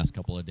here in the last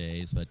couple of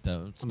days, but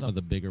some of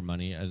the bigger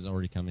money has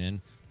already come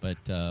in. But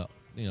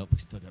we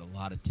still got a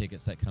lot of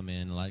tickets that come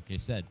in. Like I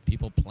said,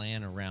 people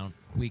plan around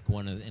week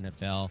 1 of the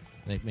NFL.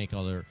 They make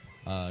all their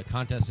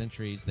contest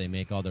entries. They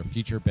make all their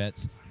future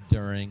bets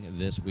during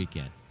this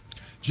weekend.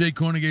 Jay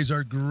Kornegay is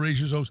our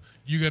gracious host.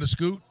 You got a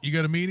scoot? You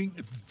got a meeting?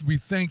 We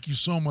thank you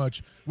so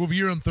much. We'll be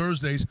here on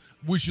Thursdays.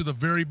 Wish you the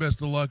very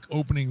best of luck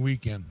opening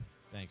weekend.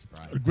 Thanks,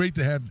 Brian. Great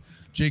to have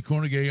Jay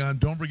Kornegay on.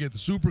 Don't forget the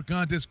Super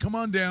Contest. Come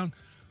on down.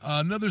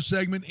 Another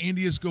segment,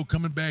 Andy Iskoe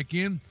coming back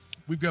in.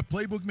 We've got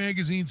Playbook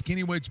magazines,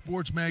 Kenny White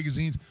Sports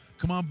magazines.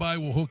 Come on by.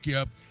 We'll hook you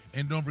up.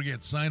 And don't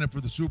forget, sign up for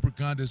the Super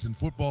Contest and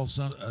Football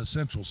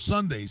Central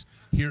Sundays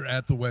here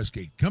at the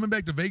Westgate. Coming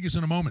back to Vegas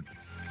in a moment.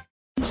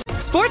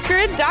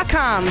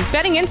 SportsGrid.com.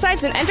 Betting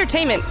insights and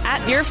entertainment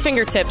at your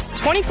fingertips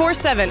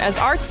 24/7 as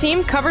our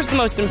team covers the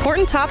most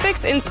important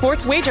topics in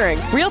sports wagering.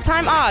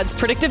 Real-time odds,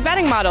 predictive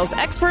betting models,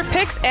 expert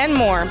picks, and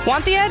more.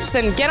 Want the edge?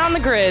 Then get on the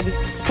grid.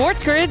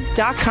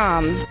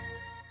 SportsGrid.com.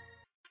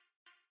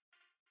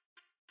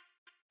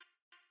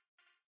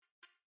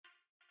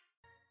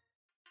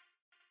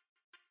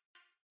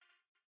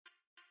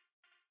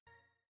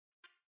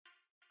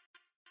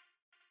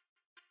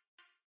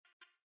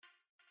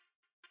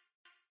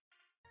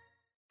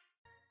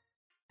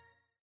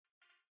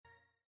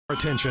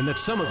 Attention that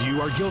some of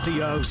you are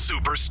guilty of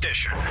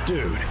superstition.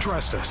 Dude,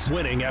 trust us.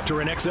 Winning after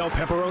an XL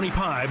pepperoni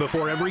pie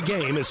before every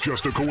game is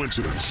just a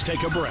coincidence.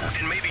 Take a breath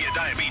and maybe a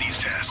diabetes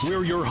test.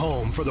 We're your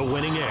home for the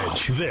winning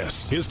edge.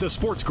 This is the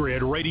Sports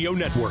Grid Radio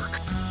Network.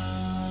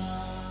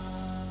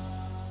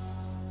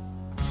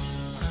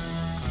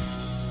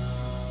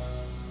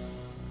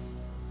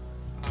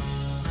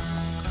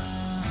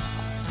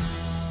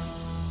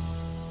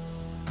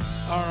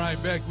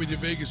 right, back with you,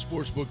 Vegas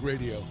Sportsbook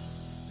Radio.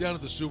 Down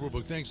at the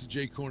Superbook. Thanks to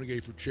Jay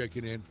Kornegay for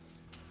checking in.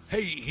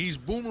 Hey, he's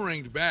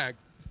boomeranged back.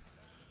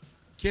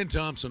 Ken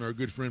Thompson, our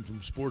good friend from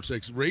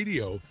SportsX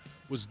Radio,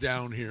 was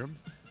down here.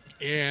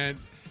 And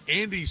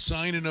Andy's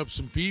signing up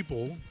some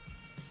people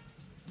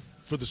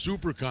for the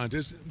Super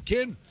Contest.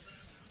 Ken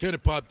kind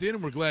of popped in,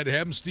 and we're glad to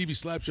have him. Stevie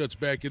Slapshot's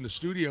back in the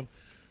studio.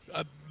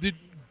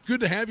 Good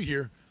to have you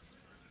here.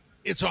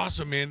 It's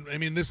awesome, man. I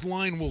mean, this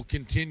line will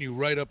continue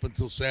right up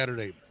until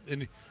Saturday.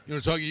 And,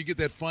 you get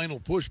that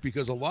final push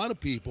because a lot of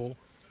people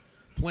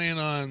plan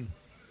on,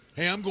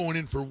 hey, I'm going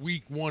in for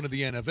week 1 of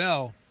the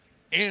NFL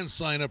and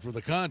sign up for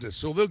the contest.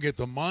 So they'll get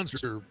the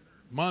monster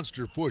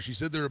push. He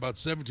said there are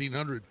about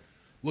 1,700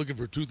 looking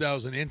for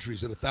 2,000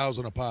 entries at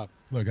 $1,000 a pop.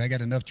 Look, I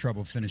got enough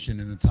trouble finishing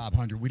in the top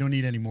 100. We don't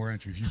need any more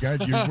entries. We're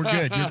good. You're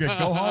good.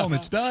 Go home.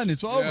 It's done.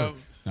 It's over.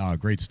 Oh,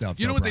 great stuff.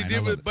 You know what Brian, they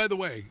did? By the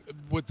way,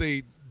 what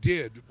they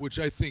did, which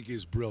I think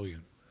is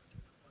brilliant,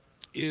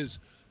 is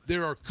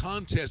there are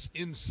contests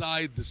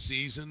inside the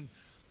season.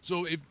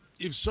 So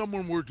if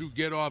someone were to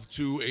get off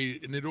to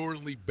an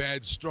inordinately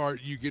bad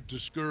start, you get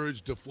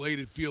discouraged,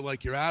 deflated, feel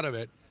like you're out of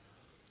it.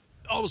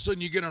 All of a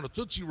sudden, you get on a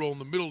Tootsie Roll in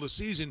the middle of the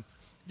season,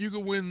 you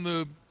can win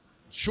the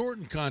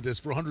shortened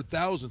contest for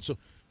 $100,000. So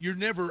you're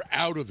never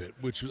out of it,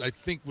 which I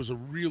think was a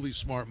really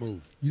smart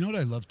move. You know what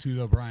I love too,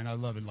 though, Brian? I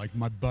love it. Like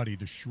my buddy,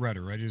 the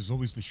Shredder, right? It was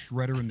always the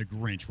Shredder and the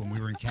Grinch when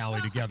we were in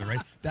Cali together,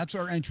 right? That's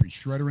our entry,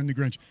 Shredder and the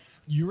Grinch.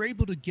 You're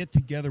able to get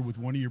together with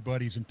one of your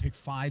buddies and pick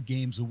 5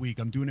 games a week.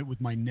 I'm doing it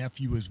with my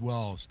nephew as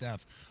well,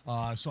 Steph.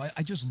 So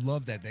I just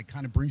love that. That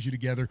kind of brings you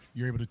together.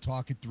 You're able to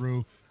talk it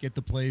through, get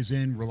the plays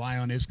in, rely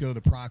on ISCO,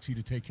 the proxy,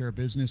 to take care of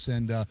business,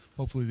 and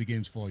hopefully the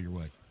games fall your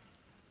way.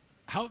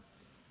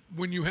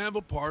 When you have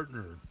a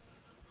partner,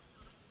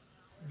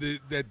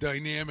 that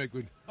dynamic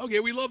with, okay,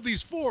 we love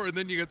these 4, and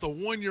then you got the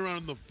one you're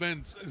on the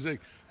fence. It's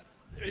like,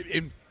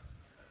 and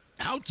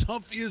how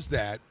tough is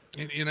that?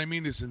 And I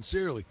mean this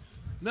sincerely,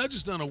 not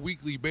just on a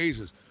weekly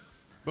basis,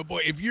 but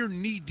boy, if you're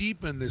knee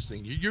deep in this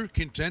thing, you're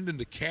contending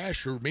to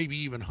cash or maybe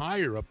even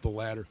higher up the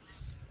ladder.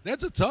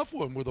 That's a tough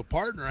one with a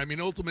partner. I mean,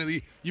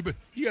 ultimately, you got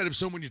to have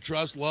someone you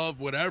trust, love,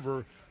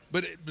 whatever.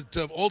 But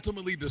to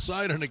ultimately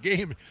decide on a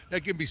game,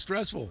 that can be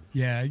stressful.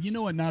 Yeah, you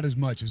know what? Not as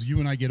much. As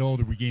you and I get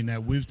older, we gain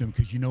that wisdom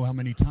because you know how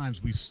many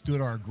times we stood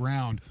our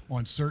ground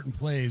on certain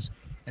plays,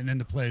 and then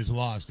the play is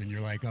lost, and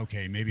you're like,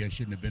 okay, maybe I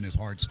shouldn't have been as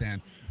hard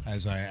stand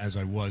as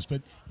I was.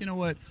 But you know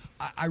what?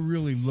 I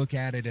really look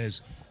at it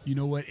as, you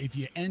know what? If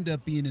you end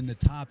up being in the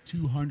top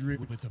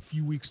 200 with a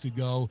few weeks to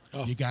go,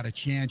 you got a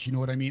chance. You know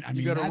what I mean?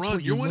 You got to run.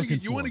 You want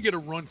to get a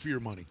run for your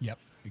money. Yep.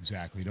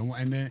 Exactly.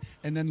 And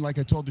then, like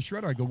I told the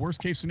Shredder, I go,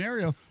 worst case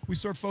scenario, we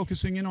start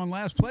focusing in on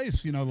last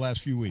place, the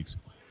last few weeks.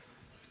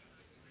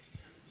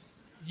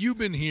 You've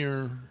been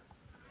here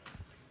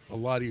a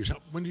lot of years.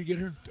 When did you get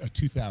here?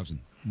 2000.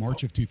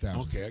 March of 2000.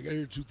 Okay, I got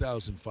here in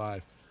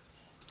 2005.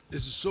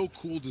 This is so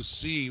cool to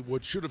see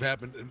what should have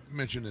happened, and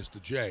mention this to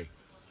Jay,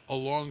 a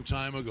long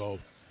time ago,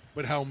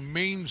 but how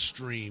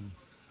mainstream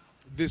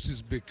this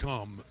has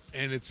become,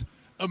 and it's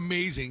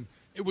amazing.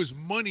 It was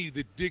money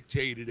that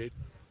dictated it.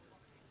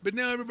 But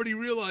now everybody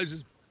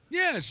realizes,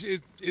 yes,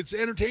 it's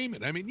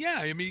entertainment. I mean, you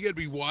got to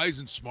be wise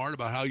and smart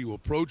about how you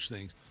approach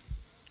things.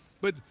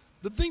 But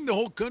the thing the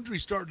whole country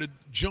started to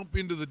jump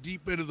into the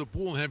deep end of the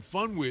pool and have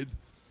fun with,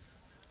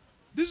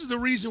 this is the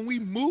reason we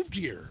moved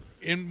here.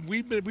 And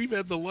we've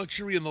had the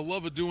luxury and the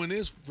love of doing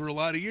this for a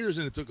lot of years,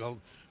 and it took,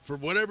 for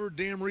whatever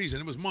damn reason,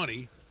 it was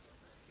money.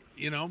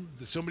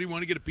 Somebody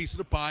wanted to get a piece of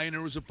the pie, and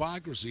there was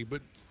hypocrisy.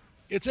 But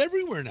it's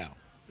everywhere now.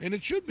 And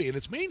it should be, and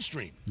it's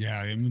mainstream. Yeah,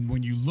 I mean,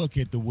 when you look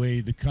at the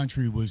way the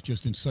country was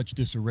just in such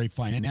disarray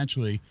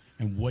financially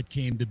and what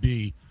came to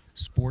be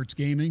sports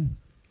gaming,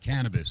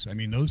 cannabis. I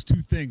mean, those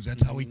two things,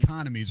 that's how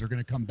economies are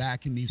going to come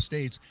back in these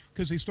states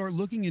because they start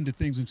looking into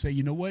things and say,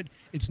 you know what,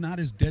 it's not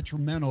as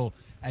detrimental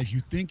as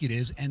you think it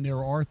is, and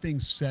there are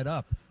things set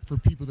up for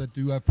people that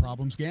do have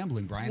problems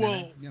gambling, Brian.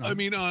 Well, I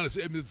mean,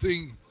 honestly, the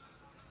thing,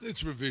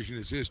 it's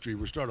revisionist history.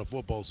 We're starting a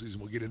football season.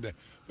 We'll get into that.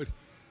 But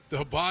the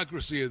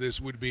hypocrisy of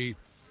this would be,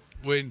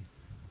 when,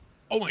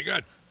 oh my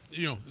God,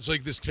 it's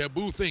like this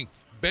taboo thing.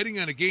 Betting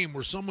on a game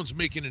where someone's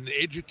making an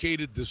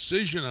educated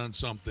decision on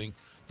something,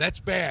 that's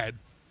bad.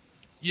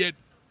 Yet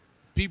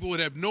people would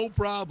have no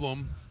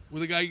problem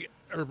with a guy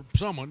or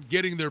someone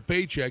getting their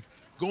paycheck,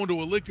 going to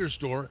a liquor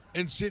store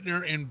and sitting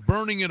there and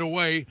burning it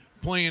away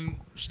playing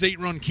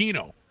state-run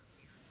Keno.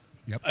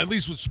 Yep. At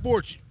least with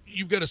sports,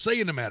 you've got a say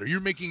in the matter.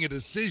 You're making a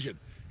decision.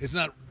 It's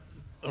not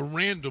a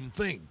random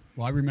thing.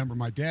 Well, I remember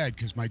my dad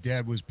because my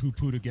dad was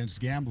poo-pooed against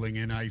gambling,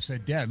 and I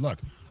said, Dad, look,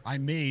 I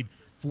made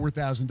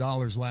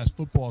 $4,000 last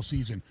football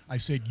season. I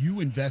said, you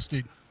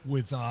invested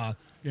with,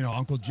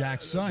 Uncle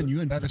Jack's son.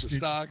 You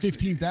invested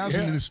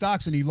 $15,000 in the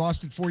stocks, and he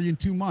lost it for you in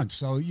 2 months.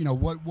 So,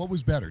 what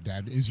was better,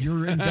 Dad? Is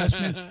your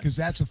investment? Because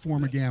that's a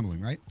form of gambling,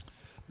 right?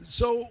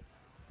 So,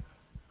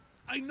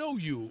 I know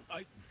you.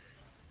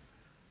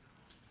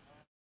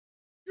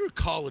 You're a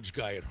college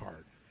guy at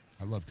heart.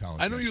 I love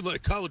college. I know you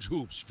like college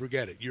hoops.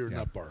 Forget it. You're a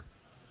nut bar.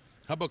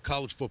 How about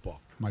college football?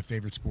 My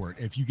favorite sport.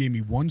 If you gave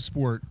me one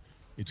sport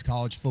it's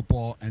college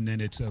football, and then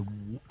it's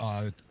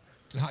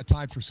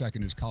tied for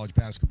second is college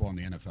basketball in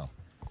the NFL.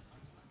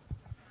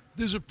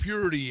 There's a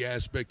purity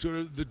aspect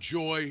to it, the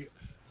joy.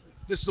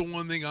 This is the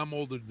one thing. I'm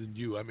older than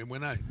you. I mean,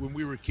 when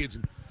we were kids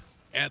and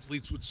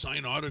athletes would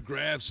sign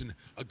autographs, and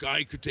a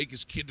guy could take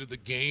his kid to the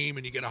game,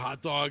 and you get a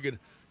hot dog and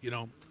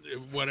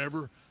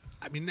whatever.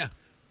 I mean,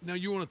 now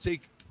you want to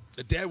take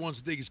a dad wants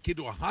to take his kid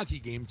to a hockey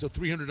game. It's a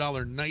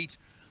 $300 night,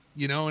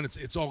 and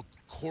it's all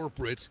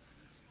corporate.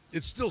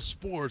 It's still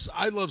sports.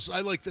 That's why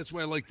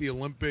I like the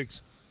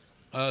Olympics,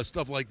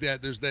 stuff like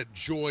that. There's that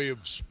joy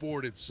of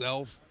sport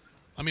itself.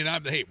 I mean,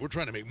 hey, we're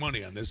trying to make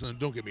money on this, and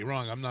don't get me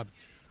wrong, I'm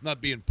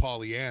not being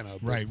Pollyanna.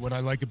 Right. What I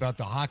like about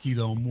the hockey,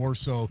 though, more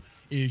so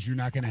is you're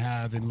not going to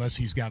have, unless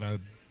he's got a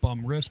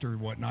bum wrist or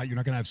whatnot, you're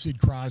not going to have Sid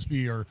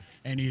Crosby or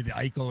any of the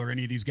Eichel or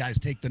any of these guys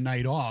take the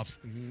night off,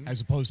 as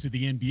opposed to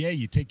the NBA.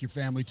 You take your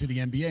family to the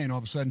NBA, and all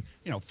of a sudden,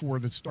 4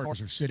 of the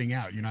stars are sitting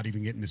out. You're not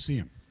even getting to see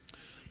them.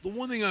 The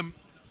one thing I'm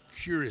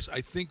curious, I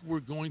think we're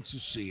going to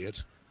see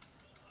it.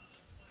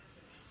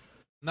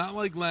 Not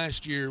like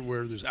last year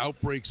where there's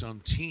outbreaks on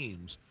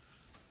teams,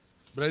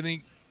 but I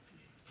think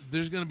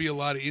there's going to be a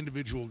lot of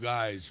individual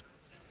guys,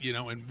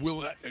 and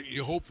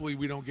hopefully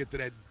we don't get to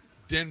that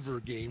Denver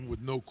game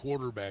with no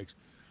quarterbacks.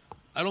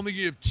 I don't think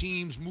you have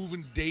teams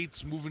moving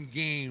dates, moving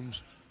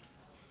games,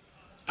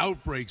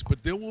 outbreaks,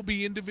 but there will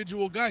be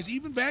individual guys,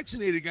 even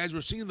vaccinated guys.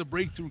 We're seeing the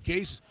breakthrough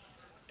cases.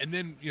 And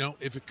then,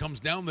 if it comes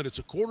down that it's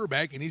a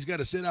quarterback and he's got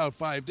to sit out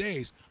 5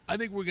 days, I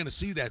think we're going to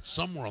see that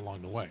somewhere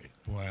along the way.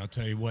 Boy, I'll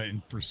tell you what,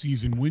 and for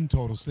season win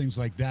totals, things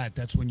like that,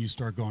 that's when you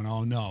start going,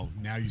 oh, no.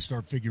 Now you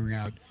start figuring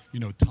out,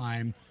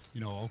 time,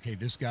 okay,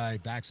 this guy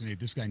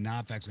vaccinated, this guy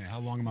not vaccinated. How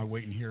long am I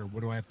waiting here?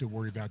 What do I have to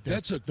worry about?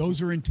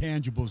 Those are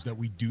intangibles that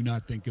we do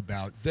not think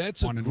about.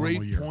 That's on a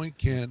great point,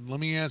 Ken. Let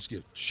me ask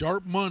you,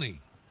 sharp money,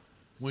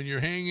 when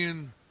you're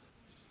hanging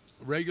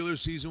regular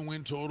season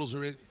win totals,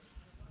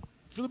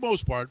 for the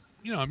most part,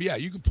 you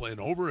can play an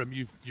over. I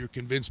mean, you're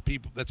convinced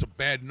people that's a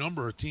bad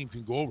number a team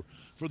can go over.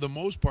 For the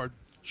most part,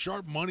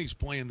 sharp money's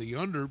playing the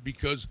under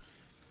because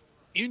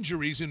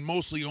injuries and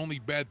mostly only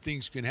bad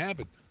things can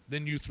happen.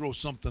 Then you throw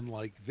something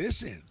like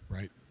this in.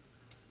 Right.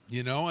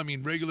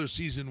 Regular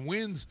season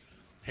wins,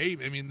 hey,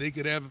 they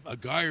could have a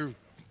guy or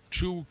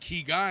 2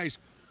 key guys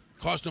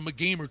cost them a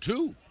game or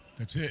 2.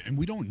 That's it. And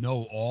we don't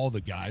know all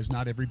the guys.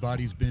 Not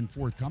everybody's been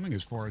forthcoming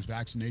as far as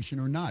vaccination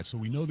or not. So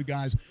we know the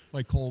guys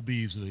like Cole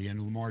Beasley and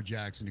Lamar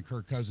Jackson and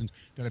Kirk Cousins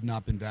that have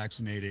not been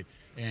vaccinated.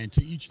 And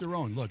to each their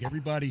own. Look,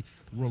 everybody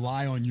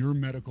rely on your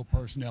medical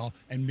personnel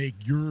and make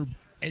your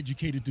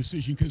educated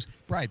decision because,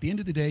 Brian, at the end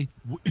of the day,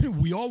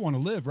 we all want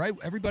to live, right?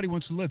 Everybody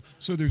wants to live.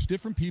 So there's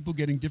different people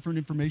getting different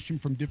information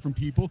from different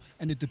people,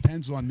 and it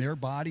depends on their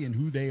body and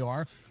who they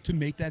are to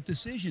make that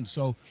decision.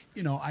 So,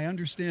 I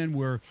understand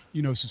where,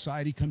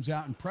 society comes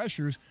out and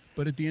pressures,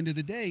 but at the end of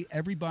the day,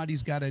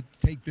 everybody's got to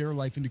take their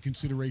life into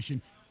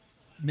consideration,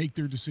 make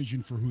their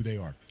decision for who they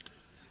are.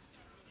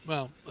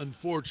 Well,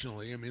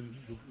 unfortunately,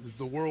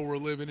 the world we're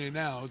living in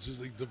now, it's just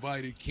like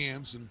divided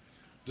camps, and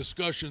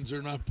discussions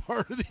are not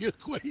part of the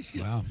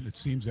equation. Well, it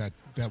seems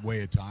that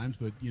way at times,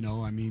 but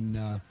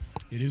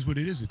it is what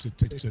it is.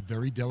 It's a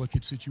very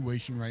delicate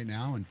situation right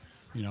now, and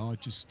it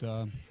just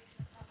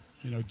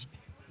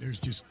there's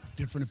just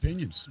different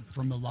opinions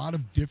from a lot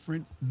of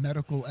different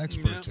medical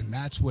experts, and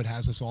that's what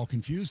has us all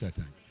confused, I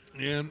think.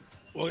 And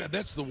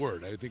that's the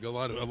word. I think a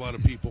lot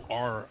of people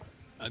are.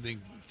 I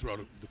think throughout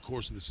the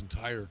course of this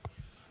entire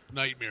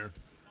nightmare,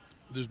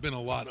 there's been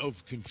a lot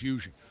of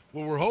confusion.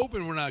 What we're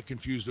hoping we're not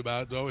confused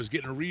about, though, is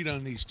getting a read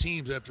on these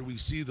teams after we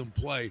see them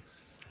play.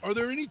 Are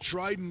there any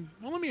tried and...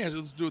 Well, let me ask you,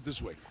 let's do it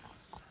this way.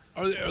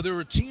 Are there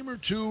a team or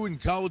two in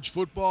college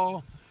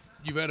football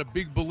you've had a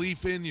big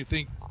belief in? You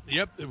think,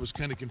 yep, it was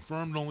kind of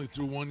confirmed only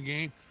through one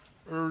game?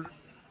 Or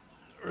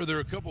are there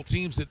a couple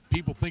teams that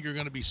people think are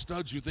going to be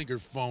studs you think are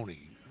phony?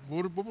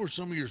 What were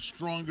some of your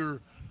stronger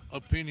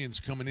opinions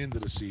coming into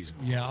the season?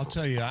 Yeah, I'll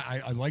tell you,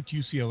 I liked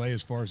UCLA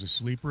as far as a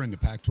sleeper in the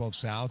Pac-12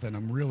 South, and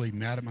I'm really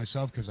mad at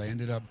myself because I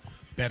ended up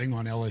betting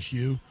on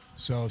LSU.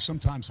 So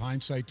sometimes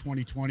hindsight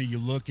 2020, you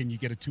look and you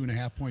get a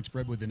 2.5-point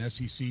spread with an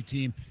SEC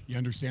team. You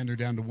understand they're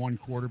down to one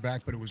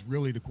quarterback, but it was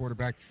really the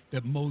quarterback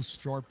that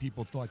most sharp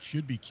people thought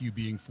should be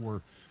QBing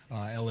for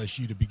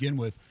LSU to begin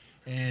with.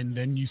 And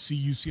then you see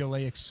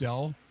UCLA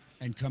excel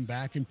and come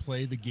back and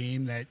play the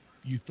game that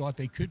you thought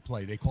they could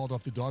play. They called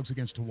off the Dogs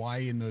against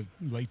Hawaii in the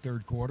late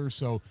third quarter,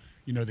 so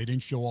they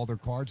didn't show all their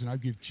cards, and I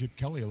give Chip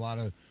Kelly a lot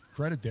of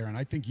credit there, and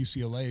I think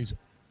UCLA is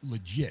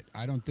legit.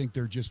 I don't think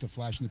they're just a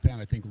flash in the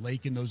pan. I think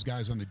Lake and those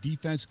guys on the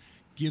defense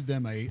give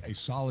them a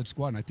solid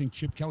squad, and I think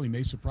Chip Kelly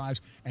may surprise,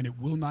 and it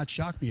will not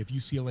shock me if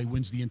UCLA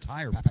wins the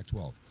entire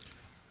Pac-12.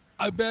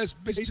 I've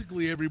asked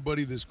basically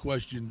everybody this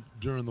question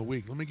during the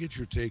week. Let me get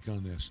your take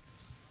on this.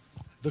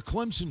 The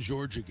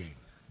Clemson-Georgia game.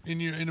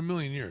 In a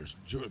million years,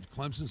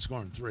 Clemson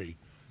scoring 3,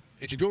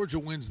 and Georgia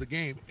wins the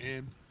game,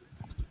 and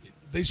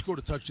they scored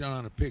a touchdown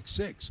on a pick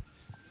 6.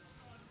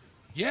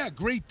 Yeah,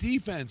 great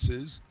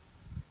defenses,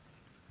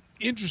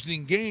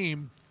 interesting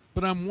game,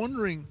 but I'm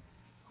wondering,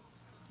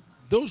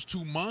 those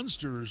two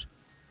monsters,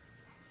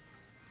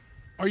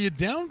 Are you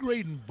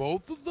downgrading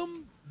both of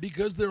them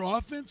because their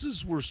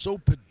offenses were so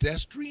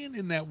pedestrian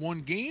in that one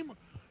game?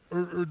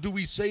 Or do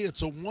we say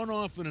it's a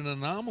one-off and an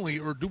anomaly?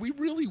 Or do we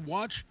really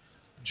watch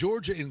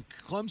Georgia and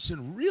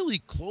Clemson really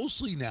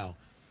closely now?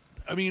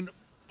 I mean,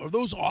 are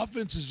those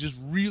offenses just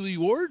really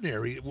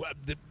ordinary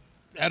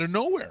out of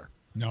nowhere?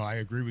 No, I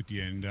agree with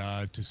you. And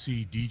to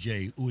see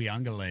DJ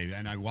Uyangale,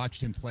 and I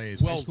watched him play his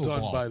high school ball.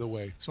 Well done, by the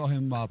way. Saw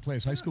him play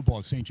his high school ball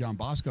at St. John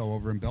Bosco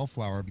over in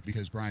Bellflower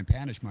because Brian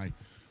Panish, my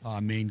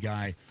main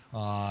guy,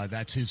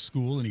 that's his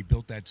school, and he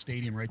built that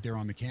stadium right there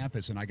on the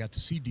campus. And I got to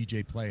see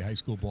DJ play high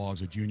school ball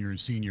as a junior and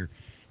senior.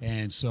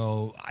 And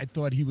so I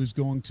thought he was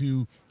going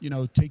to,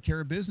 take care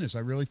of business. I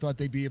really thought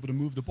they'd be able to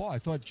move the ball. I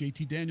thought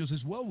JT Daniels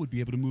as well would be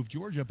able to move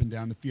Georgia up and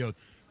down the field.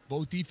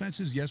 Both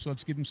defenses, yes,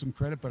 let's give them some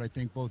credit, but I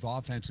think both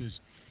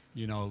offenses,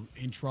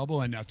 in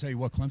trouble. And I'll tell you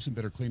what, Clemson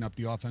better clean up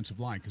the offensive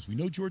line because we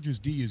know Georgia's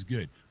D is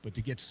good, but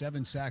to get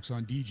 7 sacks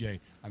on DJ,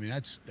 I mean,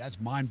 that's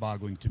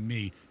mind-boggling to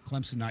me.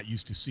 Clemson not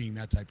used to seeing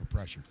that type of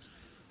pressure.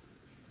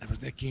 But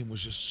that game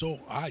was just so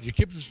odd. You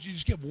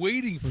just kept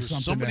waiting for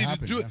somebody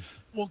to do it.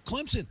 Well,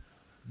 Clemson,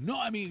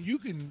 no, I mean, you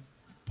can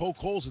poke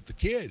holes at the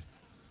kid.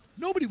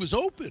 Nobody was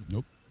open.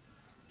 Nope.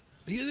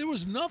 There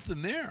was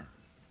nothing there.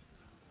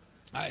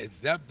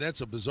 That's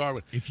a bizarre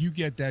one. If you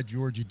get that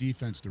Georgia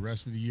defense the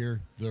rest of the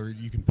year,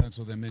 you can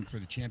pencil them in for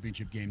the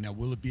championship game. Now,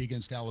 will it be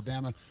against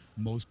Alabama?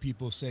 Most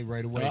people say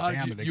right away,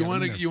 Bama. You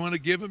want to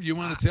give him? You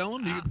want to tell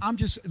him?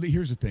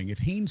 Here's the thing. If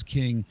Haynes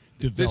King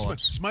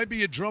develops. This might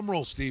be a drum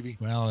roll, Stevie.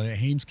 Well,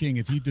 Haynes King,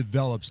 if he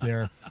develops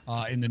there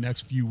in the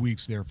next few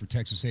weeks there for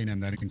Texas A&M,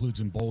 that includes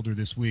in Boulder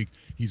this week,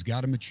 he's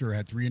got to mature.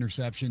 Had 3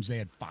 interceptions. They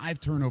had 5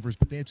 turnovers,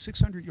 but they had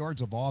 600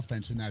 yards of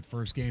offense in that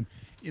first game.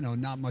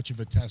 Not much of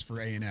a test for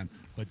A&M,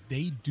 but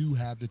they do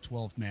have the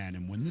 12th man.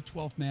 And when the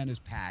 12th man is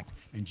packed,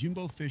 and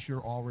Jimbo Fisher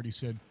already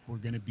said, we're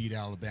going to beat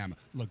Alabama.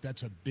 Look,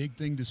 that's a big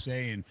thing to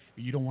say, and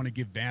you don't want to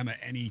give Bama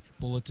any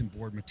bulletin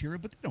board material,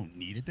 but they don't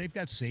need it. They've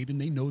got Saban.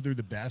 They know they're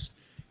the best.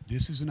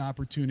 This is an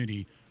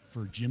opportunity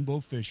for Jimbo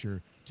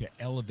Fisher to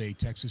elevate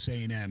Texas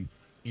A&M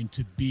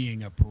into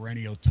being a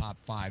perennial top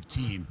 5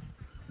 team,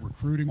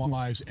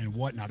 recruiting-wise and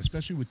whatnot,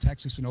 especially with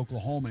Texas and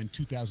Oklahoma in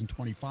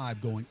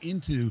 2025 going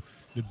into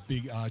the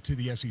to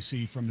the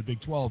SEC from the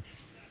Big 12.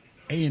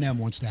 A&M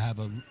wants to have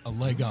a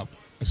leg up,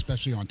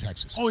 especially on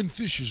Texas. Oh, and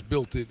Fisher's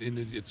built it, and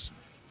it's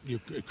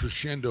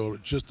crescendo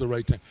at just the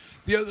right time.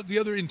 The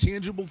other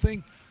intangible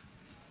thing,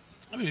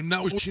 I mean,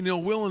 not wishing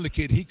ill will in the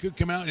kid. He could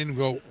come out and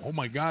go, oh,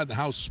 my God,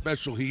 how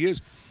special he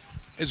is.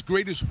 As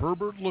great as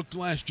Herbert looked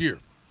last year.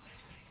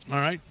 All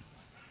right?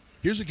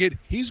 Here's a kid.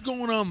 He's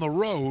going on the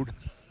road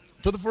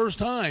for the first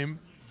time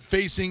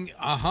facing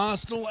a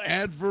hostile,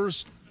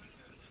 adverse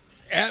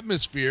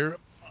atmosphere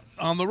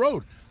on the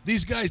road.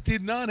 These guys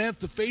did not have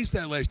to face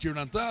that last year, and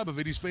on top of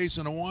it, he's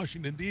facing a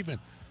Washington defense.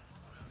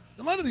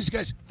 A lot of these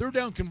guys, third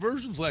down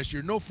conversions last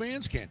year, no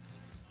fans can.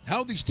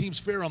 How these teams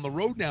fare on the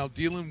road now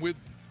dealing with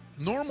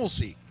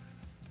normalcy.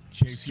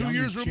 Chase 2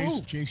 years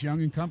removed. Chase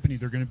Young and company,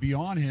 they're going to be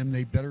on him.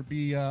 They better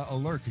be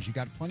alert because you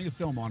got plenty of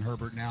film on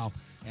Herbert now,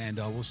 and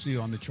we'll see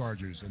on the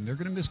Chargers. And they're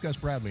going to miss Gus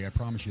Bradley, I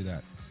promise you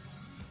that.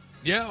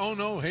 Yeah, oh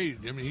no, hey,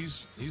 I mean,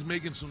 he's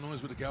making some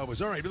noise with the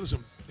Cowboys. All right,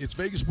 listen, it's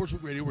Vegas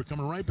Sportsbook Radio. We're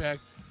coming right back.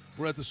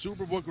 We're at the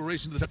Superbook. We're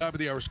racing to the top of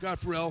the hour. Scott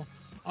Farrell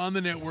on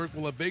the network.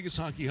 We'll have Vegas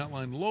Hockey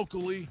Hotline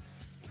locally.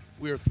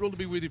 We are thrilled to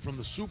be with you from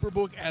the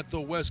Superbook at the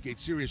Westgate,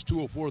 Sirius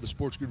 204, the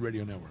Sports Grid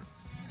Radio Network.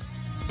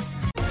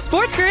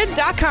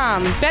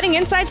 SportsGrid.com. Betting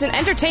insights and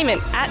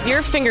entertainment at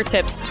your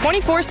fingertips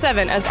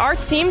 24/7 as our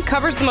team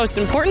covers the most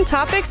important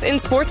topics in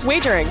sports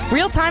wagering.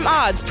 Real-time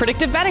odds,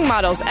 predictive betting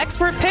models,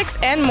 expert picks,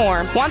 and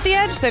more. Want the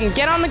edge? Then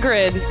get on the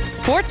grid.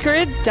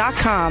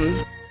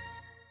 SportsGrid.com.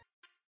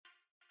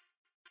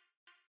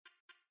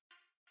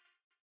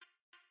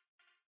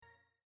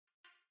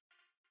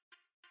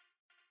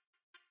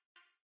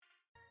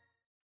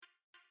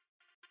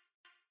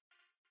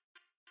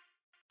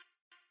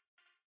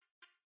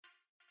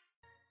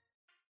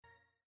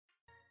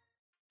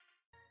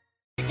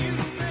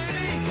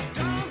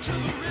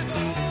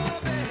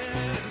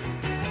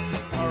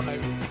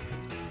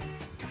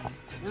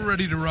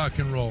 Ready to rock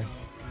and roll.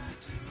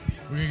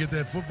 We're going to get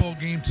that football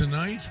game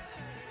tonight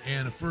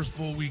and the first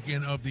full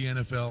weekend of the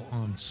NFL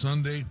on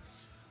Sunday.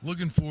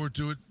 Looking forward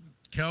to it.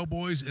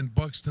 Cowboys and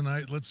Bucks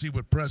tonight. Let's see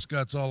what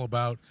Prescott's all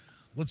about.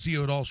 Let's see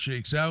how it all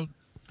shakes out.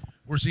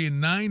 We're seeing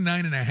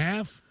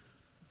 9.5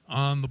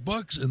 on the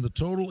Bucks, and the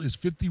total is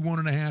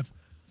 51.5,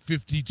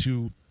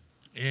 52.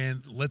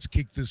 And let's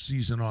kick this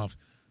season off.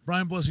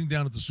 Brian Blessing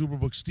down at the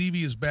Superbook.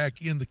 Stevie is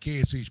back in the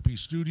KSHP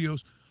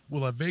studios.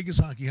 We'll have Vegas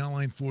Hockey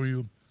Hotline for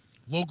you.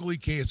 Locally,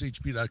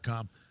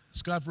 KSHP.com.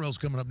 Scott Farrell's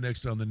coming up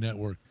next on the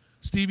network.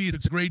 Stevie,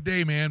 it's a great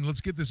day, man.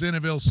 Let's get this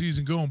NFL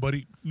season going,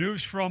 buddy.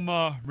 News from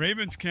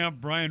Ravens camp,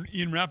 Brian.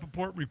 Ian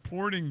Rappaport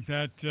reporting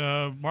that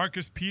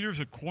Marcus Peters,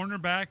 a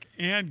cornerback,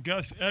 and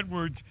Gus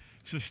Edwards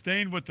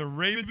sustained what the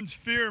Ravens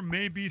fear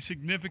may be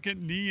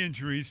significant knee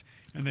injuries,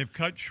 and they've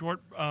cut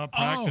short practice.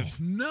 Oh,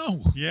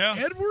 no. Yeah.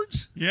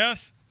 Edwards?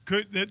 Yes.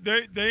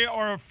 They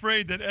are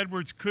afraid that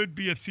Edwards could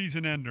be a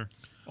season ender.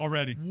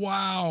 already.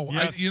 Wow.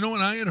 Yes. You know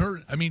what I had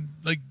heard? I mean,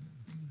 like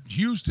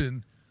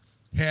Houston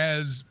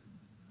has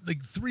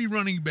like 3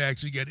 running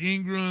backs. You got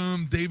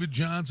Ingram, David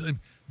Johnson.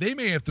 They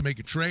may have to make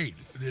a trade.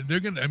 They're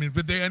going to, I mean,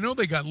 but I know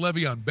they got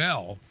Le'Veon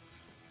Bell,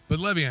 but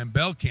Le'Veon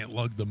Bell can't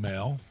lug the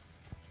mail.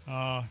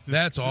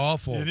 That's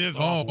awful. It is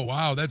awful. Oh,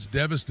 wow. That's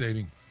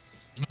devastating.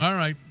 All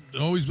right.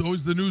 Always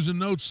the news and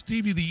notes.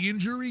 Stevie, the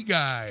injury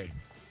guy.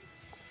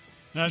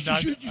 You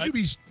should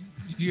be.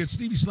 You get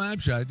Stevie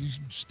Slapshot.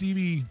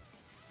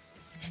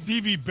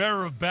 Stevie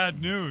bearer of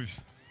bad news.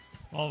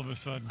 All of a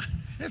sudden.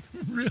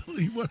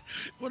 Really, what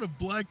a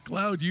black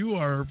cloud you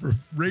are for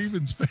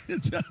Ravens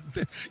fans out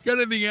there. Got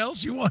anything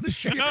else you want to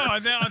share? No, I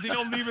think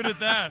I'll leave it at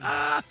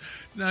that.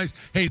 Nice.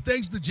 Hey,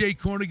 thanks to Jay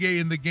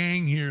Cornegay and the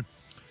gang here.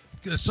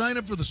 Sign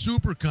up for the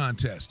Super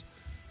Contest.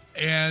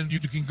 And you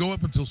can go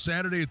up until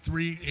Saturday at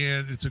 3,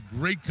 and it's a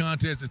great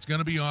contest. It's going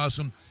to be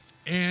awesome.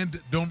 And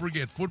don't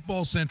forget,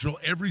 Football Central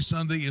every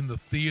Sunday in the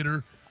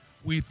theater.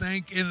 We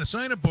thank, and a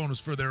sign-up bonus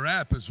for their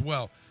app as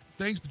well.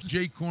 Thanks to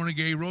Jay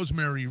Cornegay,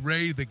 Rosemary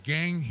Ray, the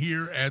gang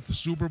here at the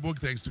Superbook.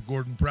 Thanks to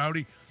Gordon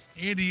Prouty,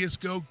 Andy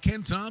Isco,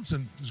 Ken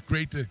Thompson. It was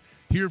great to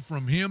hear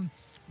from him.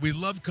 We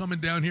love coming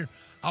down here.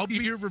 I'll be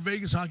here for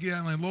Vegas Hockey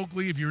Hotline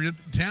locally. If you're in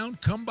town,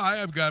 come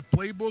by. I've got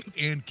Playbook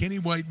and Kenny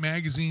White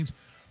magazines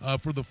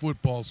for the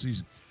football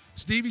season.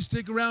 Stevie,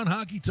 stick around.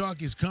 Hockey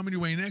Talk is coming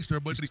your way next. Our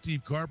buddy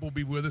Steve Karp will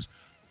be with us.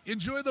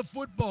 Enjoy the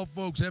football,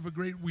 folks. Have a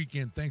great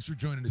weekend. Thanks for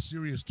joining us.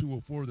 Sirius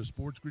 204, the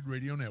Sports Grid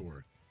Radio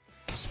Network.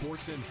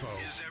 Sports info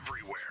is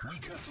everywhere. We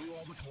cut through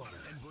all the clutter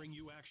and bring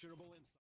you actionable insights.